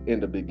out in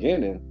the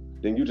beginning,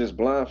 then you just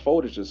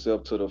blindfolded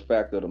yourself to the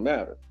fact of the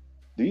matter.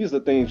 These are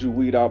things you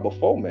weed out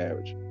before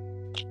marriage.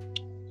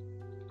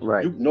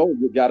 Right. You know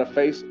you gotta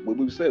face what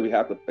we said, we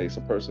have to face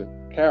a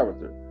person's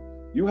character.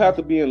 You have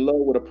to be in love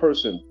with a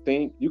person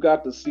think. You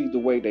got to see the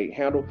way they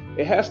handle.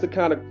 It has to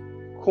kind of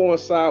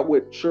coincide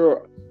with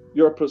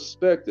your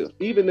perspective.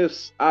 Even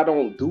if I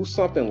don't do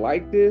something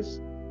like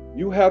this,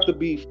 you have to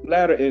be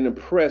flattered and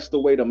impressed the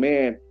way the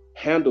man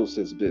handles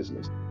his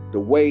business, the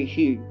way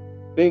he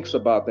thinks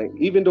about things.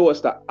 Even though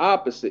it's the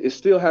opposite, it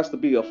still has to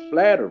be a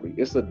flattery.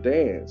 It's a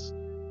dance.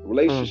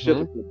 Relationship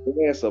is a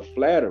dance of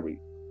flattery.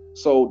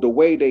 So the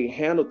way they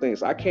handle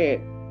things, I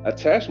can't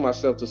attach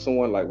myself to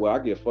someone like, well, I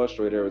get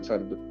frustrated every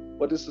time,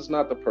 but this is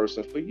not the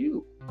person for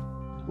you.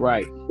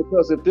 Right.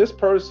 Because if this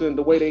person,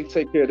 the way they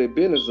take care of their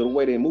business, or the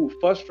way they move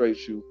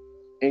frustrates you,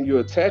 and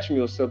you're attaching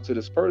yourself to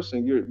this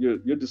person,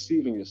 you're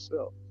deceiving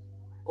yourself.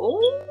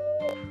 Oh.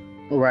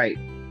 Right.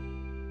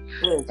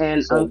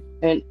 And go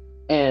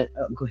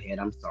ahead.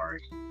 I'm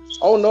sorry.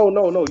 Oh no.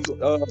 No,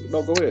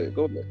 go ahead.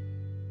 Go ahead.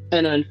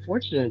 And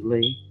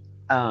unfortunately,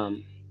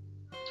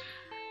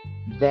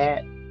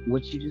 that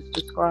what you just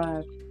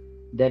described,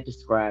 that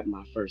described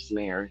my first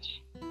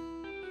marriage.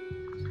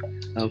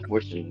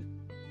 Unfortunately.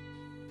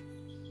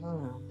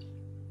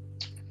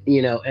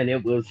 And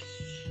it was,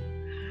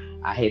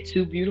 I had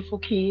two beautiful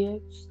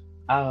kids.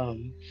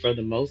 For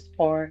the most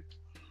part,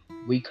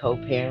 we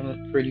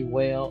co-parent pretty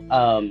well.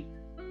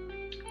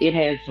 It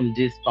had some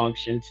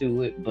dysfunction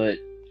to it, but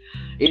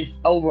it's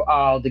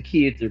overall the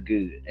kids are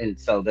good, and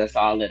so that's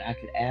all that I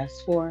could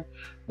ask for.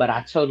 But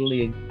I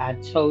totally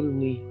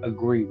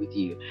agree with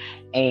you.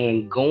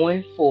 And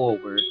going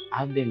forward,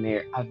 I've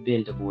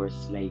been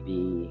divorced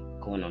maybe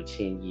going on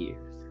 10 years.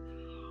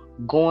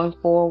 Going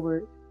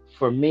forward,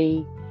 for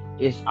me,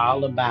 it's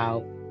all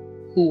about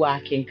who I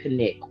can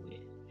connect with.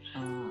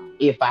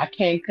 If I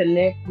can't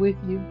connect with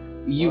you,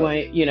 you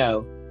ain't,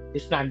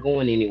 it's not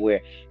going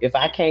anywhere. If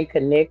I can't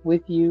connect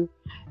with you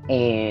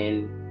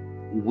and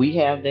we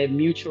have that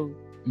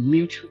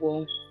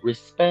mutual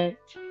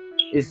respect,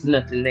 it's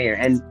nothing there.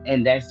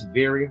 And that's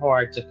very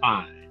hard to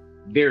find.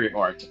 Very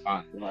hard to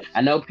find. Right.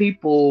 I know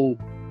people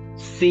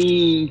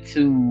seem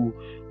to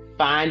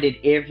find it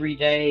every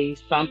day.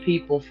 Some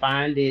people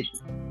find it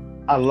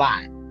a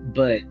lot,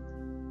 but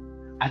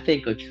I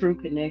think a true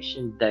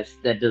connection that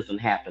doesn't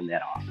happen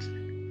that often.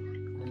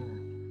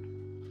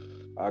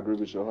 I agree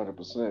with you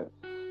 100%.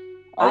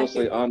 I would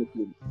say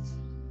honestly.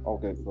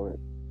 Okay, go ahead.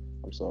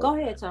 I'm sorry. Go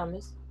ahead,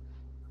 Thomas.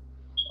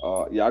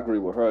 Yeah, I agree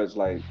with her. It's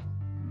like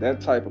that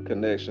type of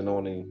connection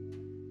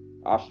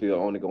I feel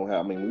only gonna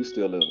happen. I mean, we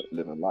still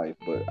live in life,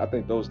 but I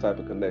think those type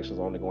of connections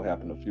only gonna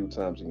happen a few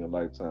times in your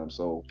lifetime.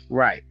 So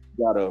right,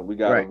 we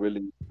gotta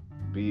really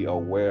be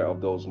aware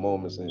of those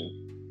moments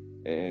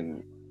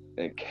and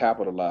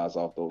capitalize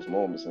off those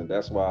moments. And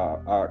that's why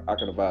I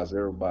can advise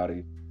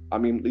everybody. I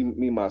mean,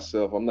 me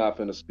myself, I'm not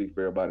finna speak for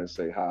everybody and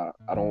say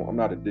I'm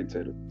not a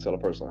dictator to tell a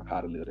person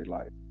how to live their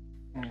life.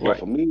 Right. But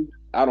for me,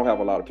 I don't have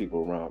a lot of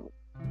people around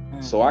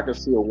me, so I can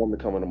see a woman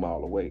coming a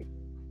mile away.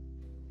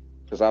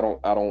 Because I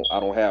don't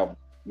have,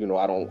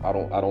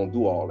 I don't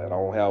do all that. I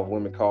don't have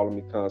women calling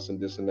me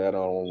constant, this and that. I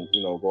don't,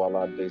 go out a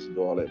lot of dates and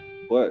do all that.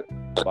 But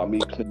by me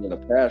cleaning the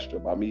pasture,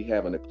 by me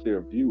having a clear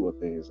view of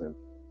things, and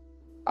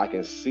I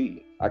can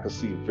see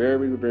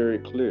very, very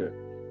clear.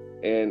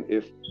 And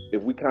if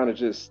we kind of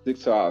just stick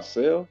to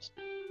ourselves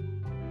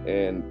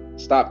and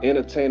stop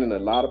entertaining a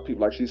lot of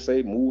people, like she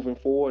say, moving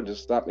forward,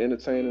 just stop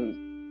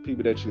entertaining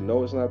people that is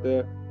not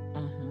there.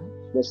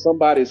 When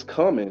somebody's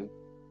coming,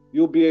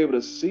 you'll be able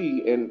to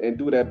see and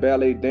do that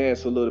ballet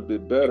dance a little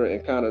bit better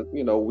and kind of,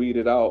 weed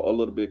it out a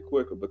little bit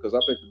quicker. Because I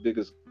think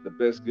the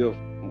best gift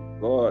from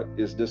God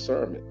is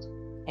discernment.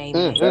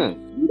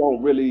 Amen. We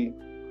don't really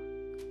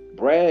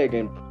brag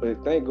and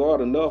thank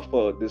God enough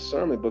for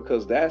discernment,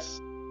 because that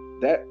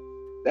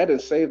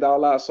has saved our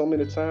lives so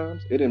many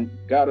times. It done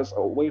got us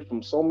away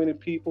from so many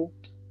people.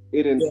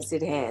 It done Yes,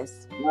 it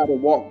has.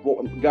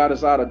 got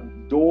us out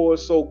of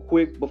doors so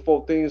quick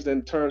before things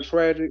then turn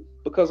tragic,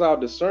 because our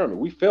discernment.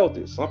 We felt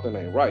it. Something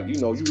ain't right. You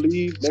know, you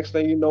leave, next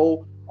thing you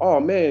know, oh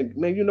man,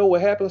 you know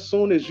what happened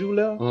soon as you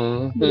left?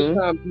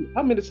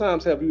 How many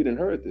times have you even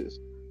heard this?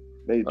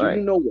 Man, do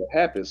you know what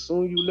happened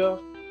soon you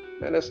left?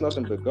 Man, that's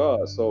nothing but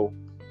God. So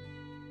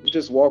we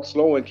just walk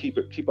slow and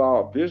keep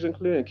our vision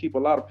clear and keep a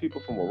lot of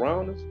people from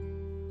around us.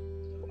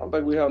 I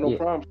think we have no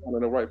problem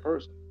finding the right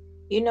person.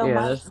 You know,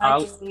 my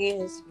thing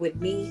is with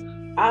me,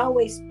 I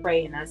always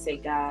pray and I say,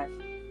 God,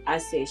 I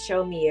say,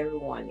 show me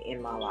everyone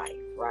in my life,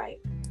 right?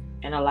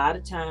 And a lot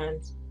of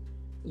times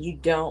you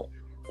don't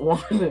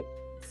want to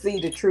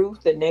see the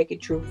truth, the naked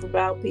truth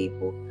about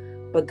people,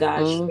 but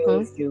God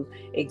shows you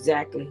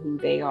exactly who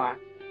they are.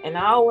 And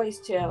I always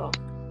tell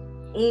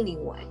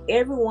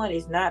everyone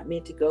is not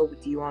meant to go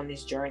with you on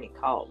this journey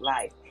called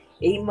life.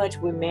 Even much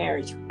with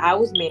marriage. I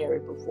was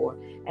married before,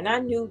 and I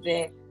knew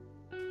that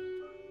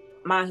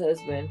my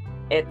husband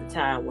at the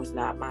time was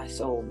not my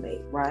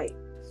soulmate, right?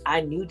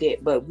 I knew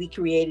that, but we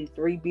created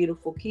 3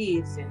 beautiful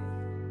kids, and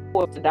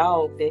the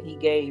dog that he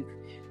gave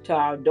to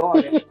our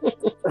daughter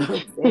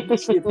that he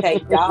should pay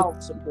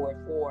dog support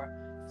for.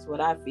 That's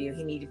what I feel.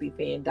 He need to be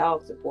paying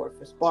dog support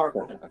for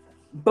Sparkle.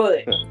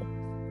 But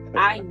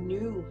I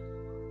knew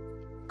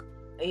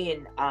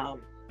in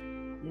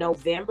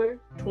November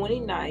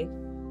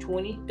 29th,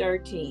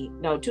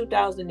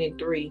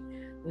 2003,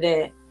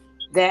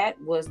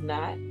 that was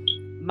not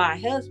my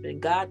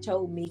husband. God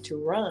told me to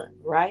run,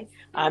 right?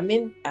 I'm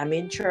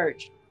in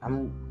church.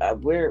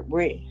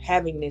 We're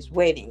having this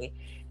wedding,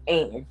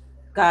 and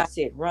God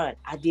said run.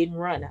 I didn't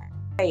run. I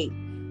prayed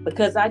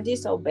because I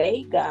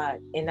disobeyed God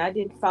and I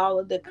didn't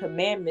follow the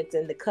commandments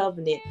and the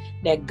covenant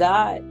that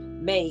God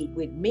made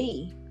with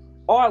me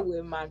or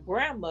with my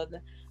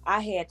grandmother.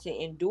 I had to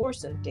endure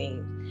some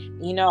things.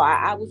 You know,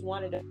 I was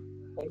one of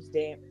those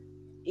that,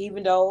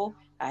 even though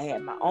I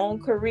had my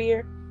own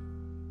career,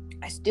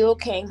 I still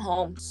came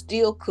home,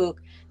 still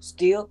cooked,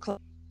 still cleaned,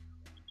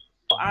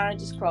 ironed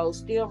his clothes,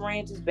 still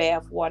ran his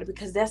bath water,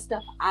 because that's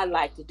stuff I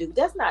like to do.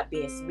 That's not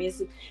being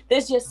submissive.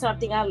 That's just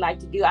something I like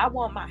to do. I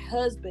want my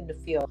husband to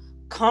feel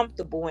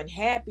comfortable and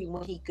happy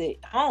when he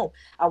get home.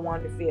 I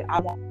want him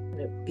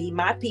to be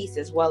my peace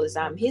as well as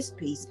I'm his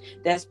peace.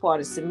 That's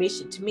part of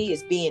submission to me,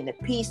 is being the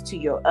peace to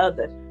your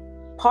other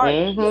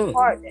partner. Your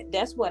partner.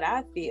 That's what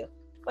I feel.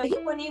 But he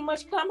wouldn't even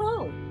much come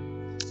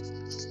home.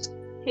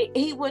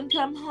 He wouldn't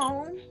come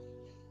home.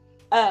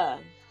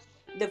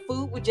 The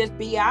food would just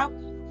be out,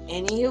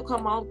 and then he'll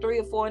come home 3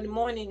 or 4 in the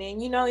morning.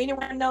 And you know,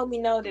 anyone know me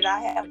know that I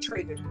have a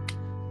trigger,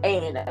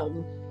 and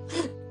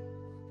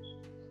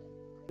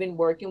been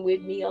working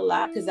with me a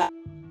lot because I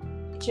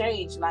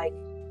changed like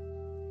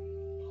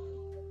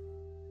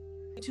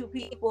 2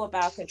 people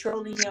about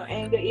controlling your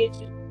anger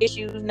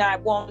issues,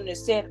 not wanting to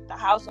set the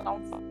house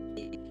on fire,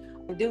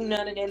 do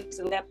none of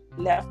that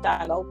left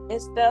eye open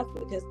stuff,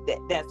 because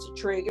that's a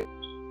trigger.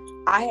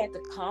 I had to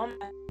come.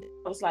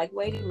 I was like,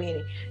 wait a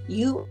minute.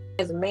 You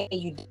as a man,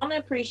 you don't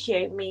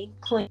appreciate me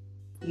clean.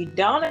 You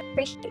don't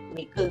appreciate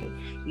me cooking.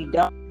 You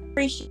don't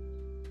appreciate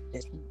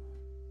this.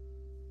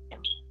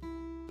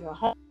 Your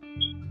home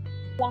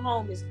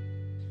is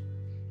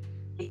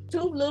 2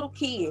 little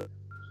kids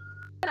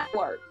at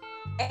work,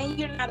 and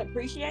you're not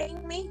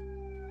appreciating me.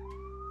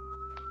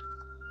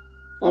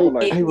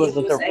 He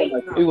wasn't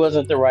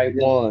the right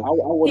one.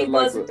 He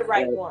wasn't the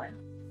right one.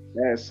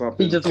 That's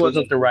something. He just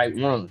wasn't the right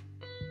one.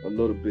 A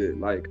little bit,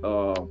 like,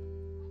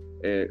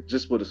 and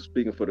just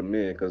speaking for the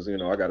men, because you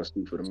know I got to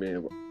speak for the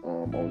men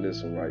on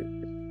this one, right?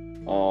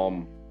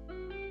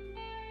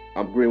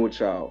 I'm agreeing with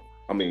y'all.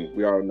 I mean,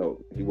 we all know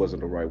he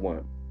wasn't the right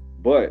one,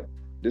 but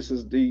this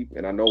is deep,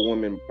 and I know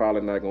women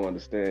probably not gonna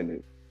understand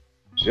it.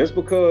 Just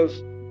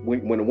because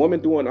when a woman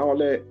doing all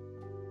that,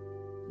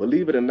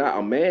 believe it or not,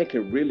 a man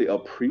can really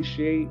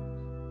appreciate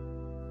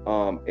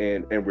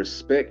and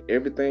respect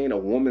everything a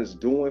woman's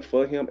doing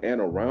for him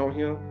and around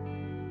him,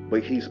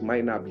 but he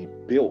might not be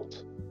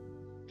built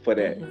for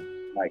that.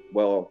 Like,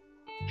 well,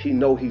 he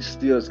know he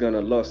still is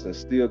gonna lust and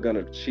still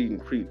gonna cheat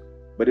and creep,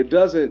 but it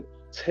doesn't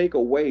take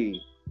away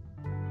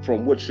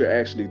from what you're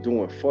actually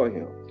doing for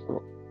him.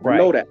 Right.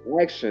 You know, that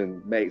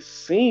action may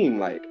seem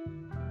like,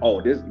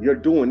 oh, you're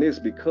doing this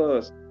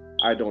because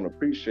I don't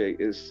appreciate.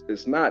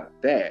 It's not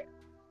that.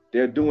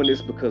 They're doing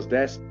this because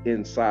that's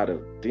inside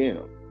of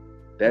them.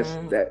 That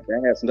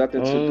has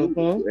nothing to do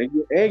with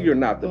you, and you're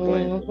not to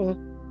blame.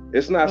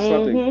 It's not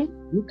something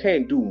you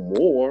can't do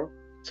more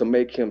to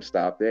make him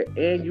stop that,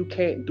 and you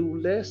can't do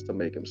less to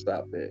make him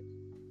stop that.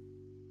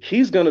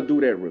 He's gonna do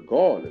that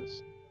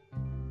regardless.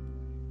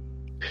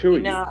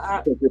 Period.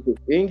 Because if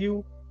it's in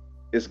you,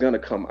 it's gonna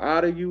come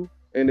out of you,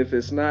 and if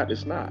it's not,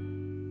 it's not.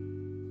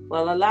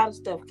 Well, a lot of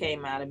stuff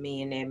came out of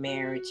me in that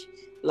marriage,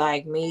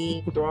 like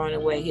me throwing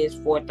away his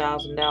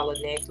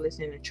 $4,000 necklace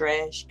in the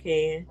trash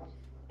can,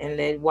 and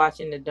then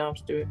watching the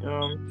dumpster,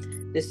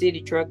 the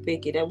city truck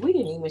pick it up. We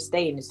didn't even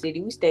stay in the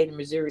city. We stayed in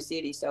Missouri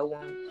City. So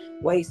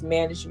when Waste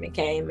Management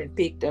came and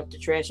picked up the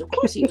trash, of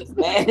course he was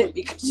mad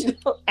because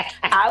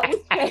I was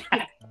paying.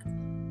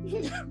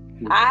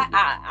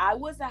 I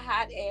was a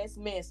hot ass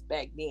mess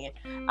back then.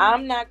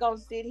 I'm not gonna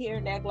sit here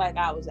and act like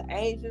I was an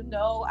angel.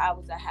 No, I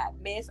was a hot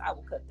mess. I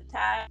would cut the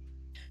tie,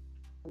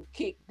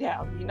 kick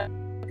down.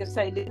 I could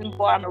say, listen,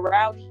 boy, I'm a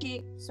rowdy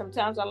chick.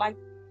 Sometimes I like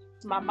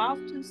my mouth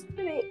too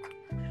slick.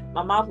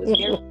 My mouth was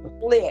very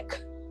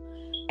slick.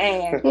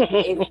 And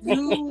if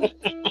you,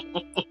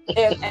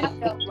 and I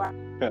felt like,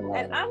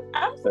 and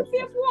I'm from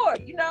Fifth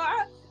Ward.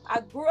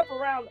 I grew up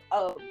around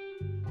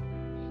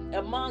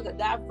among a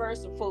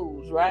diverse of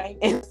fools, right?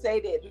 And say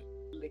that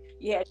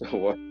you had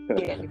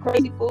the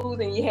crazy fools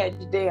and you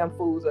had your damn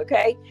fools,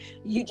 okay?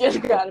 You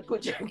just gotta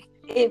put your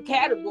in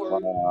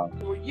category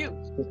for you.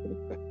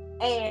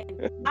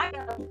 And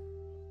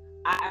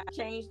I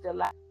changed a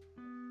lot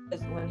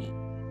when he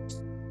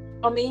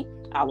told me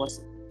I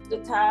was the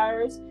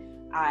tires.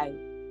 I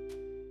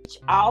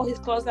all his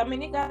clothes. I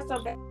mean, he got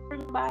some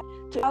everybody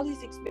to all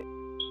his expenses.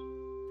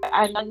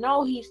 I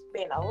know he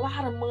spent a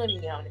lot of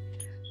money on it.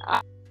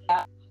 I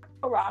got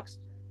rocks.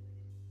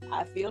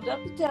 I filled up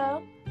the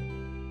tub,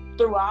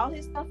 threw all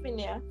his stuff in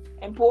there,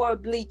 and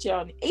poured bleach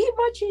on it. Even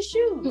about his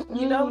shoes.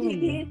 He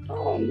did.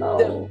 Oh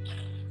no!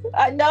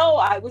 I know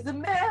I was a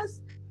mess.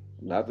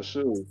 Not the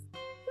shoes.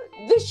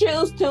 The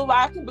shoes too.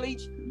 I can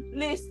bleach.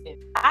 Listen,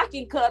 I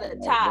can cut a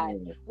tie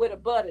with a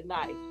butter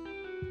knife.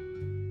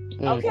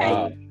 Okay.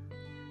 Wow.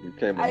 You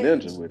came a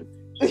ninja with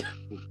it.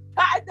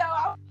 I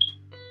know.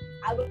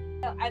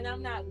 And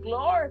I'm not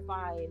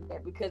glorifying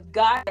that because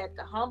God had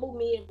to humble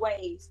me in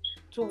ways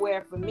to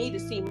where for me to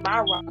see my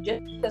wrong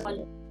just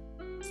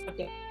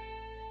because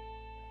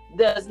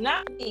does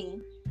not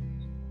mean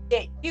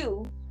that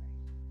you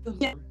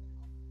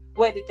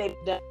what they've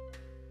done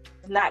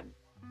is not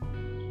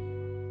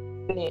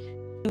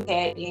you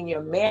had in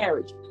your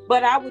marriage.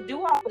 But I would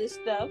do all this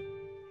stuff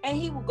and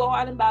he would go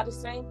out and buy the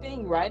same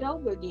thing right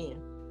over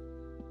again.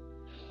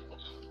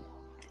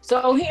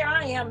 So here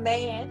I am,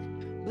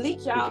 man,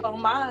 bleach out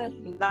on my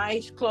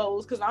nice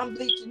clothes because I'm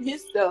bleaching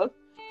his stuff,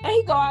 and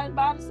he go out and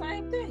buy the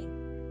same thing.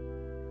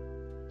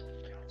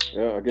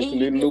 Yeah, I guess you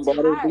need a new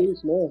bottle of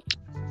bleach now.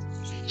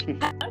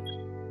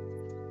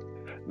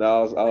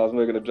 No, I was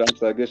making a joke,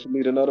 so I guess you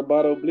need another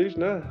bottle of bleach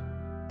now.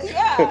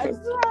 Yeah, that's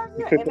what I'm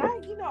saying.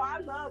 And I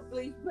love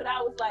bleach, but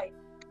I was like,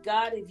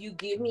 God, if you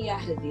get me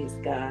out of this,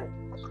 God,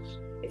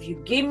 if you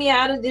get me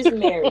out of this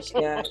marriage,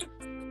 God.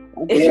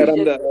 I'm glad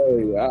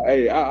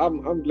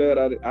I'm glad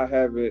I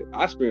haven't.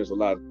 I experienced a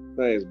lot of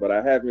things, but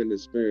I haven't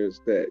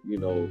experienced that,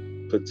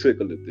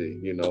 particular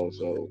thing,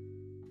 So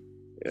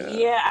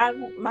yeah,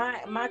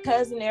 my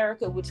cousin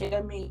Erica would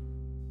tell me,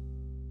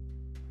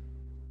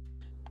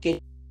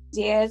 get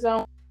your ass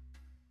on.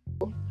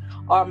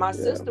 Or my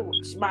sister,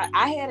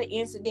 I had an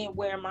incident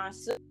where my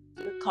sister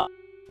called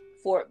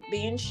for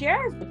being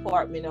sheriff's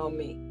department on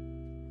me,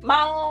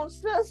 my own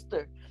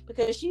sister.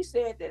 Because she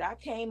said that I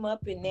came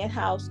up in that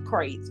house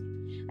crazy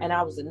and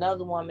I was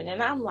another woman.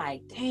 And I'm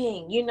like,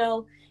 dang,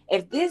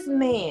 if this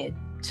man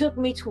took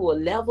me to a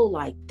level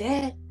like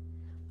that,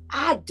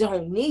 I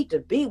don't need to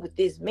be with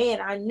this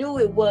man. I knew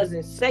it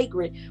wasn't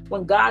sacred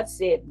when God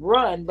said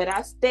run, but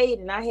I stayed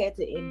and I had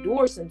to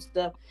endure some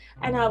stuff.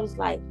 And I was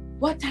like,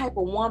 what type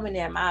of woman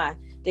am I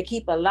to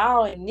keep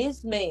allowing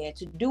this man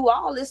to do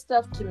all this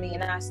stuff to me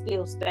and I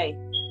still stay?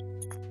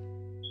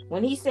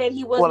 When he said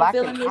he wasn't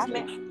feeling his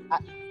man.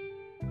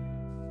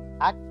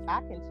 I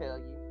can tell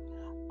you,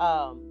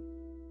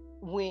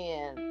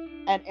 when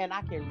and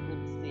I can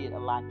really see it a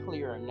lot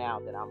clearer now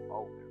that I'm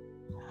older.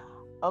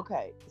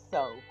 Okay,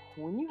 so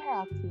when you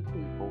have two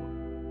people,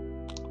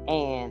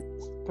 and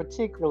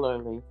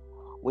particularly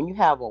when you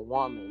have a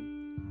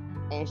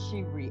woman and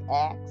she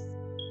reacts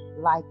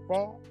like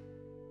that,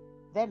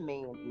 that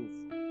man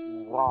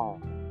is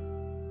wrong.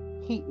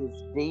 He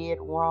is dead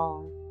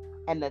wrong,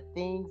 and the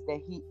things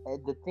that he's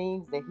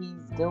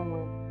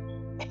doing.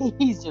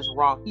 He's just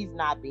wrong. He's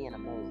not being a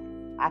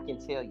man. I can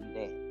tell you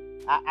that.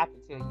 I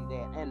can tell you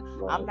that. And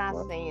I'm not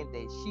saying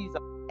that she's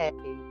okay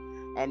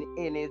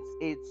and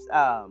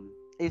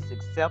it's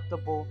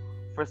acceptable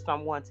for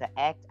someone to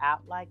act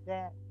out like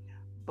that.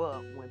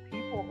 But when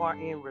people are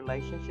in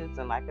relationships,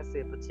 and like I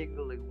said,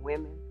 particularly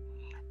women,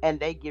 and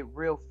they get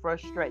real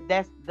frustrated,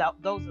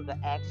 those are the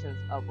actions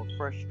of a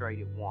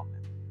frustrated woman.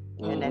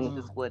 And that's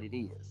just what it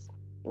is.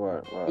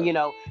 Right. And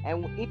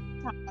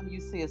anytime you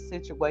see a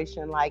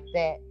situation like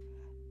that,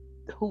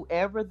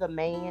 whoever the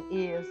man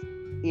is,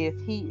 if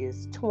he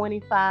is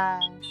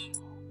 25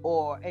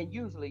 and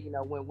usually,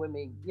 when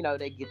women,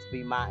 they get to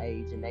be my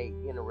age and they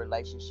in a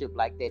relationship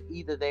like that,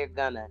 either they're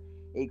gonna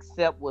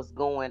accept what's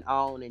going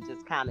on and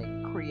just kind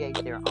of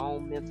create their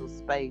own mental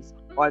space,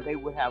 or they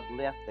would have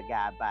left the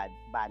guy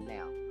by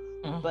now.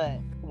 Mm-hmm. But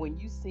when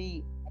you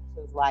see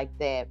actions like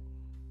that,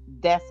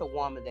 that's a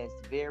woman that's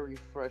very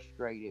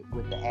frustrated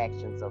with the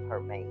actions of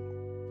her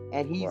man,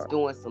 and he's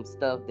doing some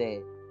stuff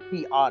that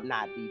he ought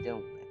not be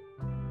doing.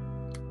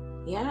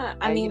 Yeah,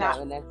 I mean,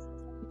 and that's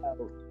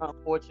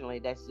unfortunately,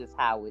 that's just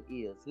how it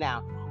is.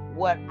 Now,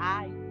 what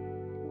I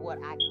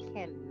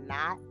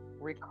cannot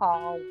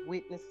recall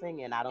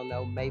witnessing, and I don't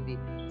know, maybe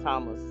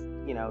Thomas,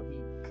 he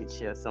could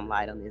shed some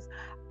light on this.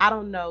 I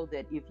don't know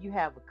that if you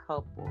have a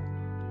couple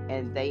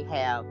and they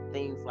have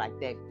things like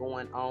that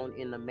going on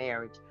in the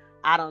marriage,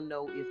 I don't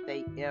know if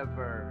they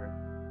ever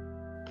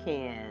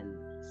can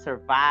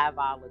survive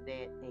all of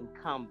that and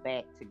come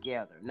back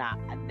together. Now,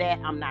 that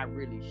I'm not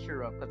really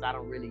sure of because I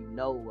don't really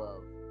know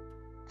of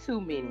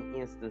too many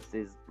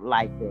instances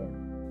like that.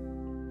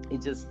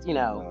 It just,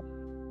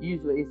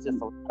 usually it's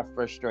just a lot of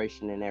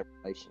frustration in that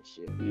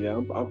relationship.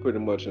 Yeah, I'm pretty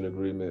much in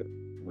agreement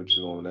with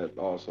you on that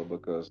also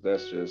because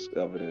that's just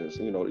evidence.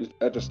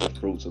 That's just the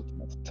fruits of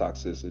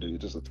toxicity. You're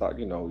just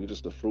you're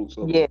just the fruits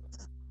of Yes.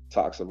 a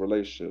toxic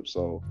relationship.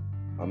 So,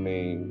 I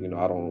mean,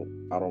 I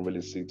don't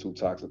really see two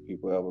toxic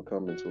people ever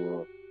come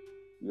into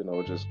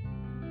just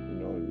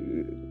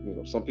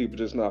some people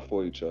just not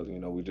for each other.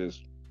 We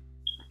just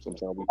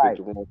sometimes we pick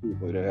the wrong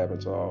people. That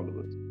happens to all of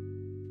us.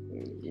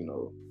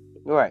 And,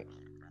 Right.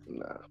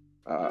 nah.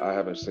 I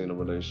haven't seen a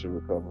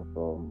relationship recover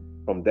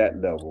from that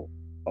level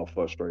of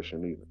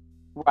frustration either.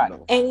 Right.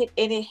 And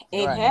it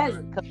Right.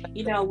 hasn't.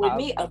 With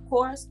me, of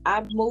course,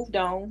 I've moved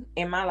on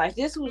in my life.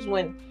 This was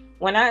when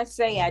I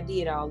say I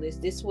did all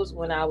this was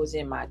when I was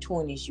in my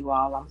 20s, you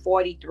all. I'm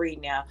 43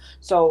 now.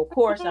 So of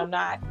course I'm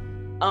not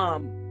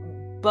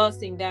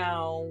busting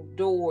down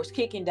doors,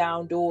 kicking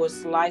down doors,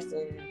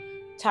 slicing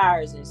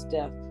tires and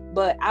stuff.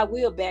 But I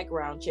will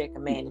background check a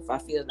man if I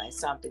feel like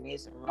something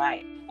isn't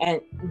right. And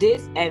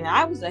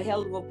I was a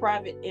hell of a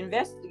private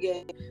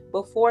investigator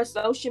before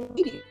social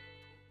media.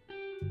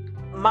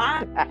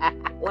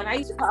 When I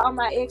used to call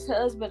my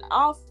ex-husband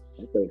off,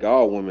 I think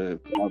all women are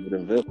private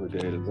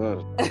investigators,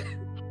 honestly.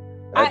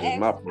 That's just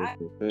my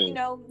personal opinion.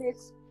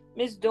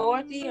 Miss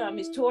Dorothy,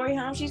 Miss Tori,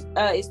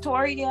 is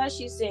Tori there?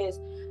 She says,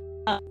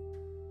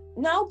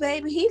 no,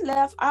 baby, he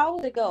left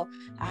hours ago.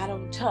 I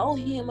done told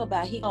him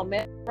about he gonna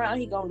mess around,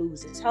 he gonna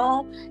lose his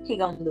home, he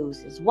gonna lose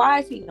his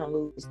wife, he gonna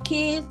lose his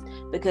kids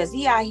because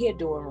he out here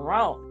doing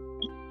wrong.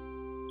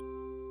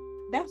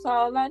 That's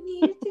all I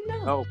needed to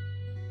know.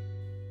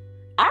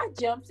 I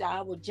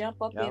would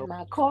jump up in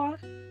my car.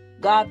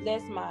 God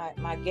bless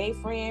my gay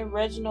friend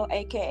Reginald,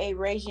 aka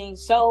Regine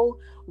Soul.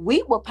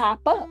 We will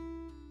pop up.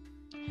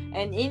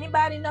 And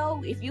anybody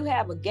know if you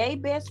have a gay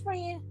best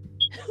friend?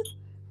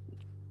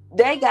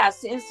 They got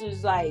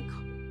sensors like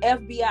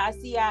FBI,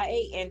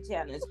 CIA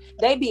antennas.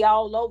 They be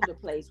all over the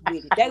place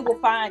with it. They will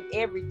find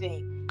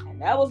everything.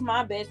 And that was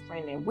my best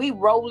friend. And we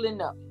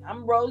rolling up.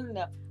 I'm rolling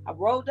up. I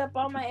rolled up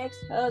on my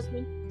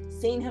ex-husband,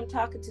 seen him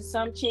talking to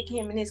some chick,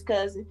 him and his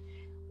cousin.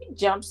 He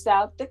jumps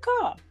out the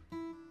car.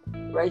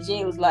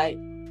 Regine was like,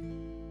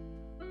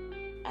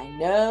 I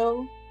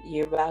know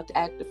you're about to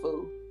act a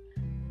fool.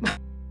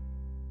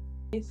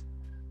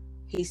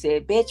 He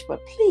said, bitch,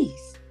 but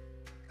please,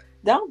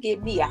 don't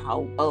get me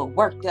all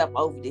worked up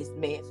over this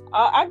mess.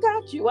 I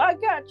got you.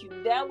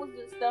 That was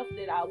the stuff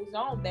that I was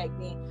on back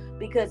then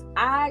because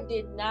I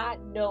did not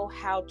know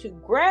how to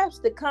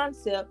grasp the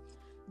concept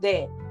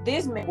that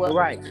this man was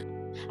right.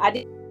 I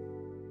didn't.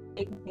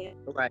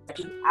 Right.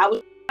 I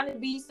was trying to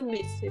be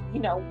submissive,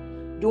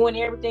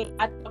 doing everything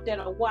I thought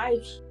that a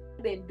wife should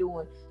have been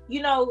doing.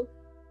 It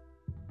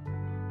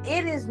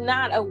is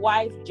not a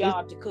wife's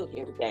job to cook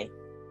every day.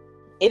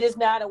 It is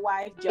not a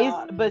wife's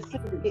job.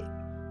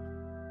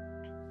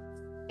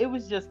 It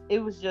was just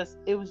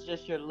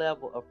your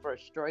level of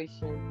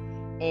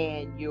frustration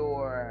and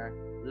your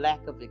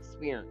lack of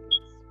experience.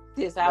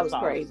 This I was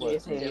crazy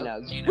as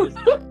hell.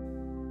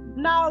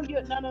 No. It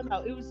was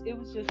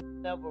just a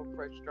level of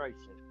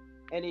frustration,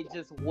 and it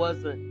just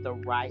wasn't the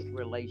right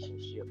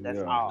relationship.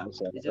 That's all.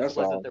 It just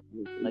wasn't the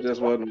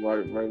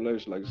right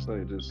relationship. Like you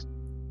say,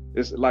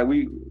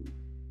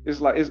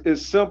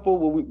 it's simple,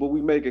 but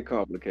we make it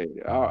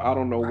complicated. I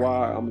don't know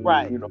why. I'm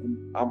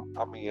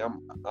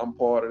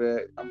part of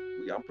that.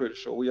 I'm pretty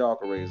sure we all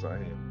can raise our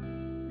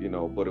hand,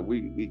 but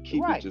we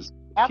keep it just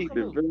keep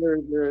it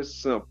very, very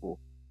simple,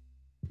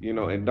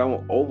 and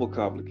don't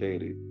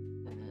overcomplicate it.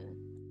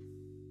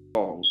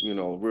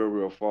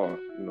 Real far.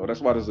 That's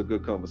why this is a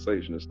good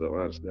conversation and stuff.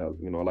 I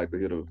like to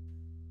hear the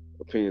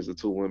opinions of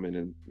two women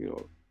and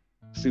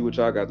see what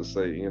y'all got to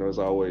say. It's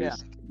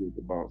always good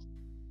to bounce.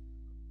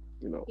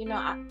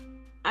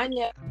 I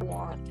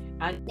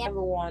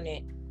never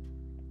wanted,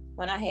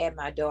 when I had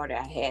my daughter,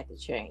 I had to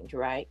change,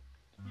 right?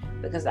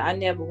 Because I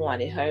never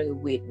wanted her to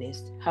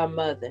witness her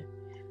mother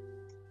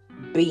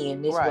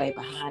being this way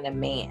behind a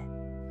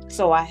man.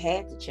 So I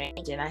had to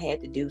change and I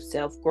had to do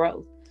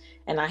self-growth.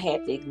 And I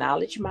had to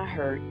acknowledge my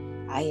hurt.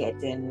 I had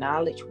to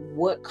acknowledge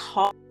what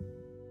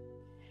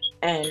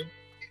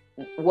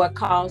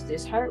caused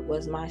this hurt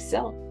was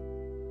myself.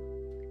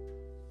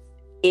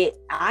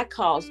 I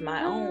caused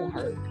my own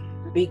hurt.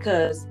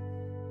 Because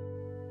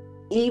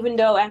even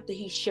though after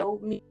he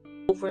showed me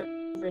over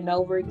and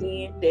over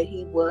again that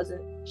he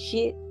wasn't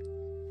shit,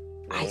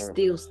 I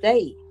still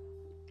stayed.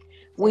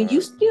 when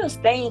you still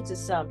stay into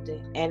something,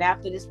 and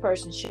after this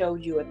person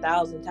showed you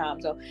 1,000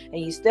 times, and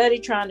you study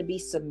trying to be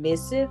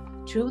submissive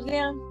to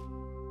them,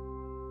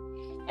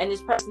 and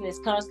this person is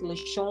constantly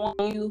showing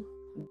you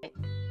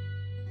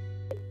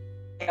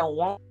they don't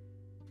want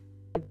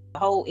the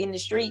whole in the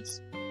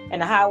streets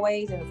and the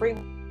highways and the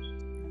freeway,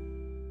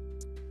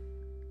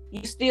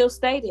 you still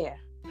stay there.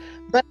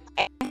 But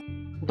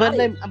I'm gonna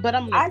say,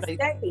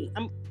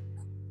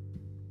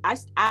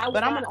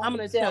 I'm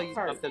gonna tell you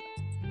something.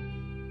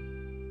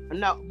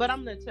 No, but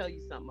I'm gonna tell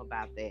you something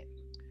about that.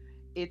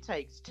 It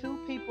takes two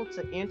people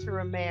to enter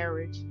a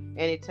marriage, and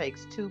it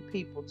takes two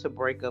people to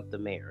break up the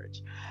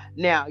marriage.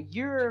 Now,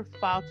 you're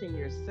faulting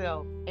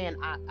yourself, and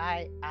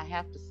I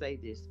have to say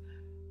this.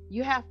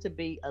 You have to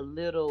be a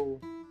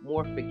little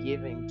more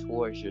forgiving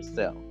towards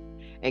yourself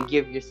and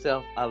give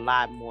yourself a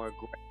lot more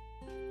grace.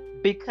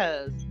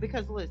 Because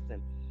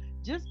listen,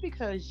 just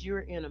because you're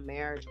in a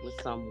marriage with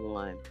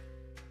someone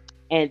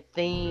and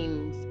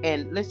things,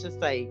 and let's just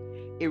say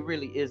it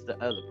really is the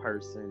other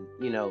person,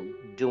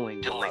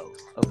 doing the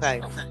most.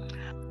 Okay.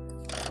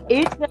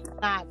 It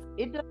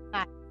does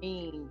not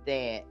mean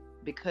that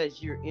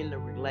because you're in the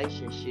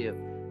relationship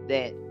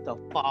that the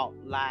fault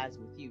lies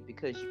with you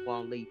because you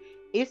won't leave.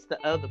 It's the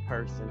other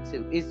person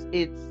too.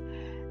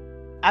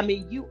 I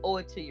mean, you owe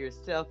it to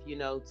yourself,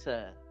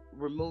 to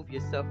remove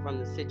yourself from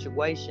the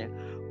situation.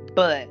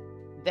 But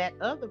that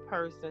other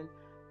person,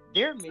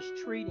 they're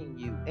mistreating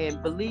you.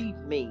 And believe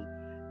me,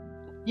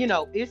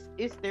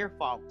 it's their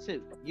fault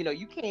too.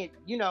 You can't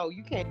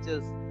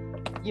just,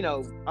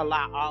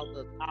 allow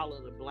all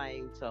of the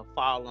blame to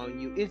fall on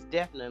you. It's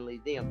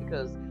definitely them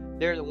because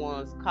they're the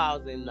ones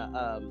causing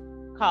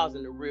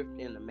the rift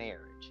in the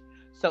marriage.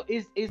 So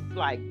it's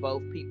like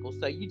both people.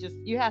 So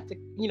you have to,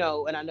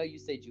 and I know you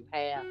said you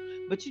have,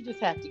 but you just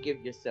have to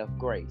give yourself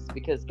grace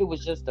because it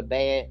was just a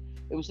bad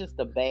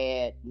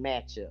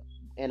matchup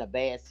and a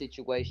bad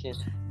situation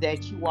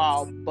that you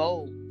all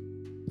both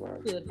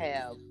could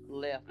have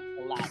left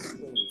a lot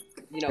sooner.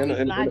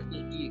 It's not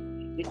just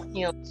you, it's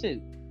him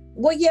too.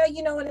 Well, yeah,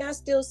 and I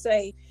still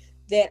say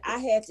that I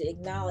had to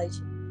acknowledge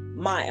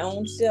my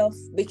own self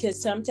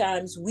because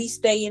sometimes we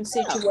stay in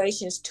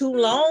situations too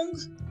long.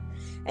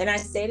 And I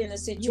stayed in a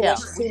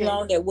situation too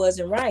long that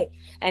wasn't right.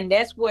 And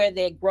that's where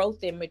that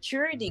growth and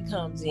maturity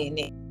comes in.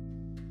 And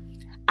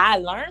I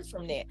learned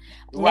from that.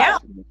 Right. Now,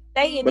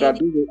 but I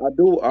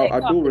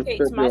do respect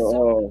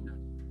your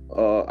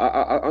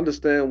I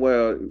understand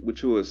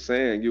what you were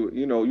saying.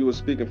 You were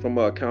speaking from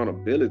an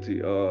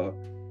accountability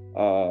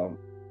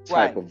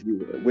type of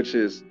view, which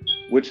is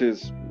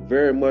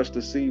very much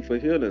the seed for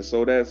healing.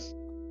 So that's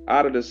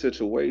out of the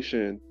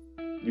situation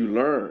you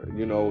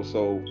learn,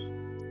 so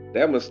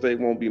that mistake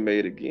won't be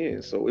made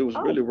again. So it was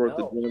really worth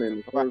the doing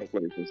in the first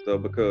place and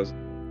stuff, because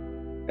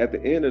at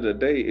the end of the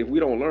day, if we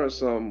don't learn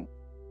something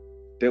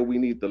that we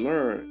need to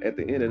learn, at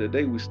the end of the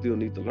day, we still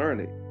need to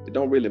learn it. It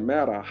don't really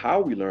matter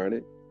how we learn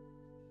it.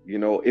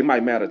 It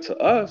might matter to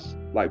us,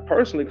 like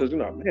personally, because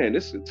man,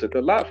 it took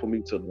a lot for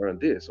me to learn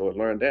this or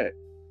learn that.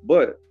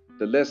 But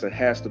the lesson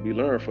has to be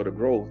learned for the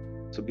growth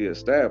to be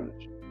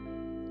established.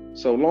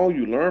 So long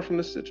you learn from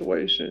the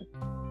situation,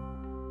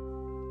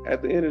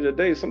 at the end of the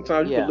day,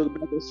 sometimes you can look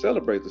back and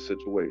celebrate the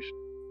situation.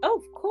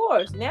 Of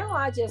course. Now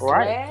I just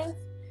laugh.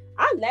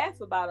 I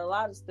laugh about a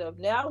lot of stuff.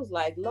 Now I was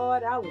like,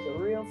 Lord, I was a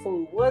real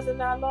fool. Wasn't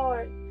I,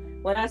 Lord?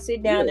 When I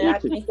sit down and I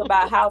think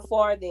about how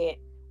far that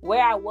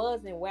where I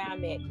was and where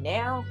I'm at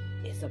now,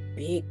 it's a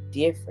big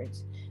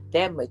difference.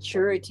 That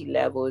maturity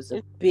level is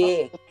a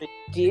big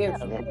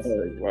difference.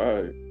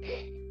 Right.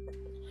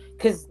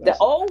 Because the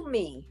old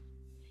me,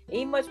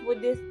 even much with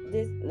this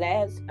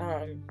last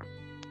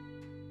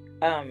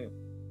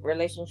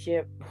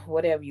relationship,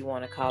 whatever you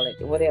want to call it,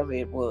 whatever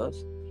it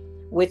was,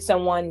 with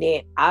someone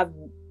that I've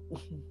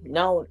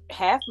known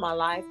half my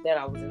life that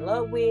I was in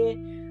love with,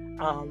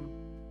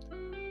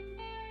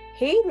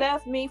 he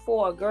left me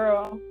for a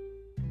girl.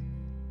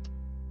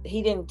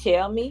 He didn't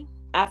tell me.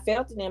 I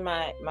felt it in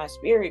my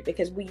spirit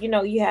because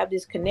you have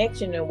this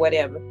connection or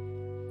whatever.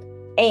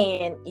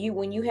 And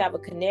when you have a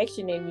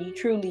connection and you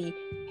truly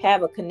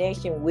have a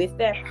connection with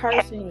that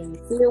person, and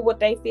you feel what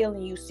they feel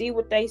and you see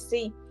what they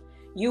see,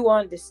 you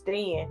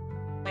understand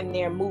when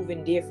they're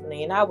moving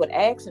differently. And I would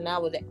ask and I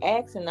would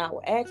ask and I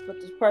would ask, but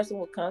this person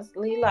would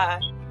constantly lie.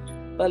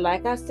 But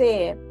like I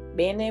said,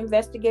 being the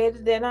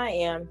investigator that I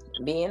am,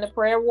 being the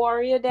prayer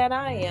warrior that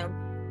I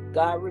am,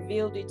 God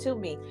revealed it to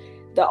me.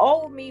 The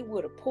old me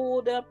would have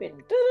pulled up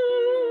and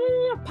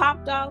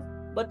popped off,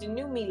 but the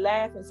new me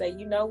laughed and say,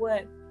 you know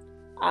what?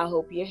 I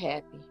hope you're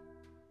happy.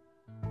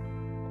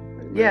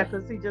 Yeah,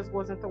 because he just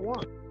wasn't the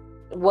one.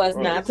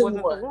 Wasn't the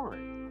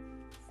one.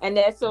 And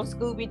that's so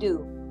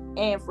Scooby-Doo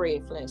and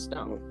Fred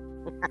Flintstone.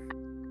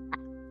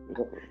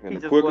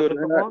 And the quicker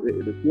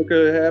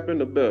it happened,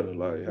 the better.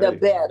 Like the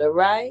better,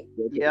 right?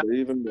 Yeah.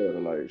 Even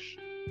better. Like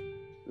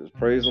just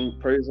praise them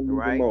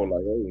even more.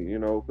 Like, hey,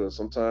 because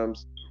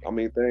sometimes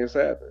things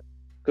happen.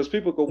 Because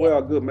people could wear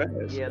a good mask.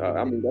 Yeah,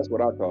 that's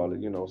what I call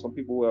it. Some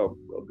people wear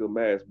a good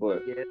mask,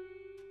 but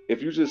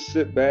if you just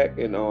sit back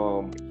and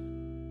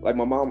like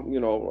my mom,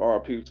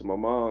 RP to my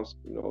mom's,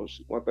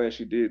 one thing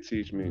she did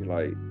teach me,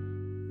 like,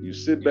 you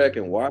sit back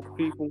and watch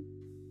people,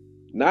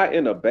 not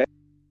in a bad.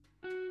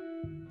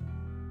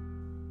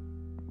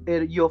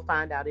 You'll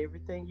find out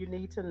everything you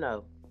need to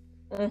know.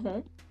 Mm-hmm.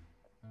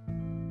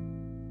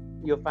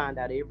 You'll find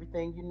out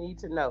everything you need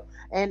to know.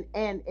 And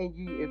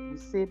you, if you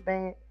sit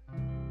back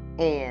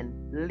and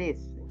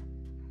listen,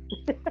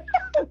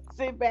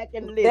 sit back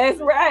and listen. That's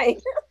right.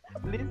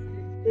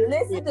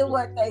 Listen to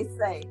what they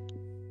say.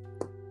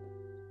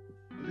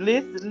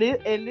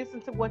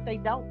 Listen to what they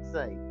don't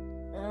say.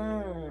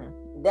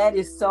 That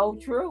is so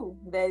true.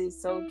 That is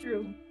so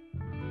true.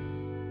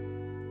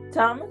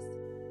 Thomas?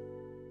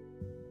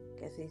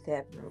 Guess he's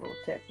having a little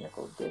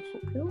technical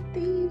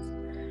difficulties.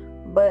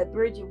 But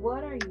Bridget,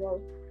 what are your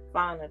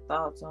final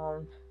thoughts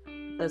on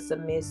the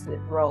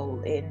submissive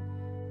role in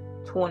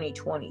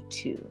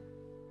 2022?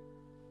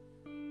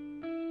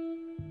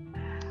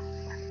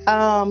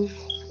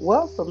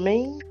 Well, for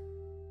me,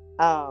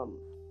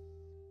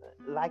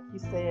 like you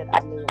said,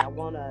 I mean, I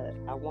wanna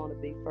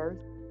be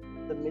first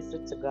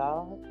submissive to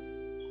God.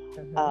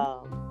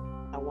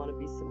 Mm-hmm. I want to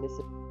be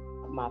submissive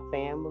to my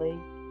family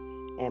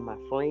and my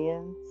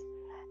friends,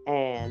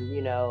 and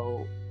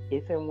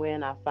if and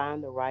when I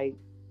find the right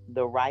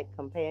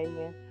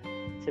companion,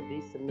 to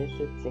be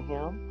submissive to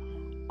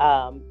him.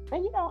 And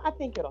I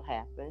think it'll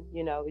happen.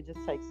 It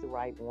just takes the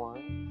right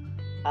one.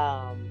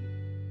 I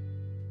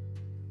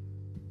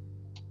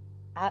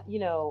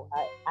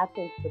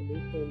think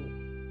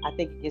submission, I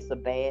think it gets a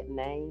bad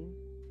name,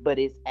 but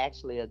it's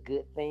actually a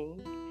good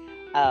thing.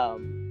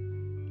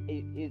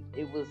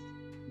 It was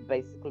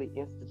basically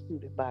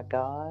instituted by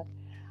God.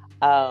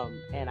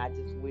 And I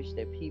just wish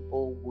that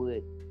people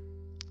would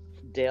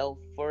delve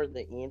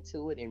further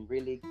into it and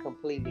really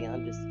completely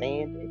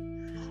understand it.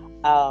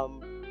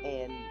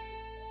 And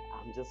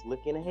I'm just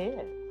looking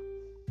ahead.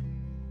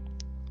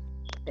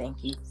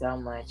 Thank you so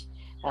much.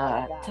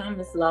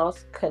 Thomas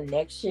lost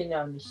connection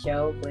on the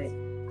show, but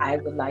I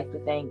would like to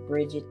thank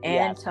Bridget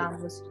and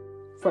Thomas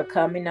for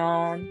coming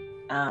on,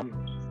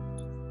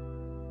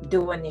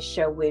 doing this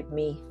show with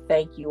me.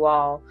 Thank you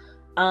all.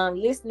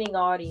 Listening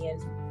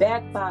audience,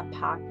 back by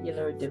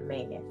popular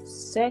demand,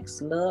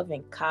 Sex, Love,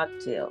 and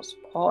Cocktails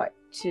Part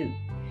 2.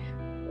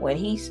 When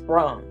he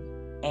sprung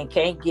and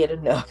can't get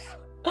enough.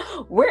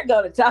 We're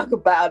going to talk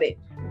about it.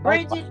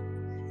 Bridget,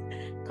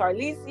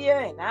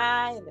 Carlicia, and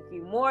I, and a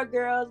few more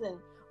girls,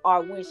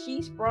 are when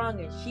she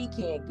sprung and she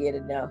can't get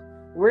enough.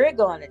 We're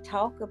going to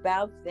talk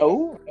about that.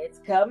 Oh. It's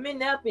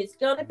coming up. It's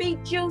going to be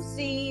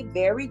juicy.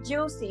 Very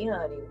juicy,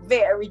 honey.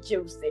 Very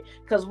juicy.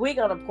 Because we're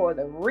going to pour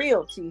the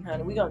real tea,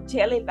 honey. We're going to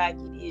tell it like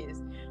it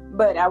is.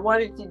 But I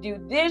wanted to do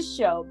this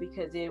show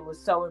because it was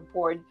so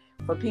important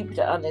for people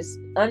to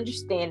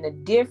understand the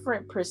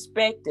different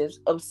perspectives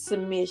of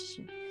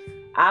submission.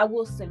 I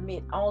will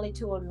submit only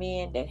to a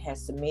man that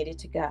has submitted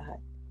to God.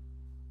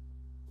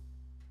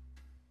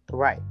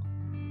 Right.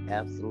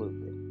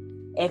 Absolutely.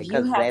 If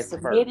you have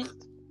submitted,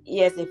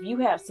 if you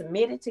have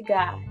submitted to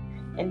God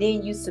and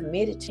then you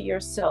submitted to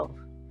yourself,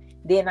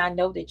 then I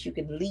know that you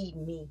can lead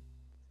me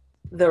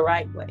the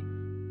right way.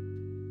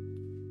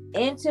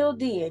 Until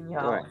then,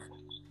 y'all, right.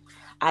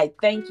 I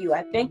thank you.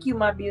 I thank you,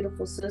 my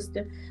beautiful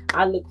sister.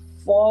 I look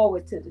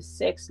forward to the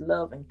Sex,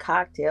 Love, and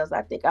Cocktails.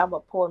 I think I'm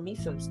going to pour me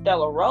some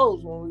Stella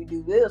Rose when we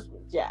do this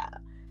with y'all.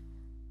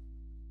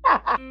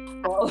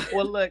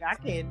 Well, look, I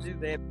can't do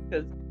that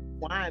because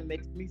wine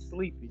makes me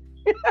sleepy.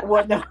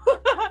 Well, no.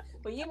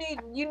 But you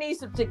need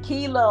some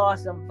tequila or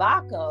some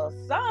vodka or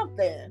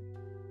something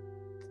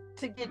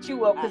to get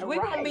you up because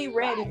we're gonna be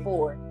ready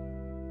for it.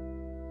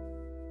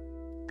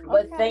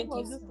 But thank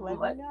you so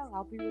much.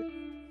 I'll be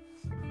ready.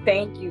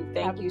 Thank you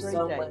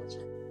so much.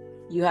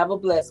 You have a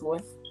blessed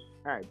one.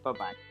 All right,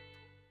 bye-bye.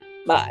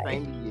 Bye.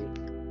 Same to you.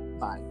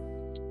 Bye.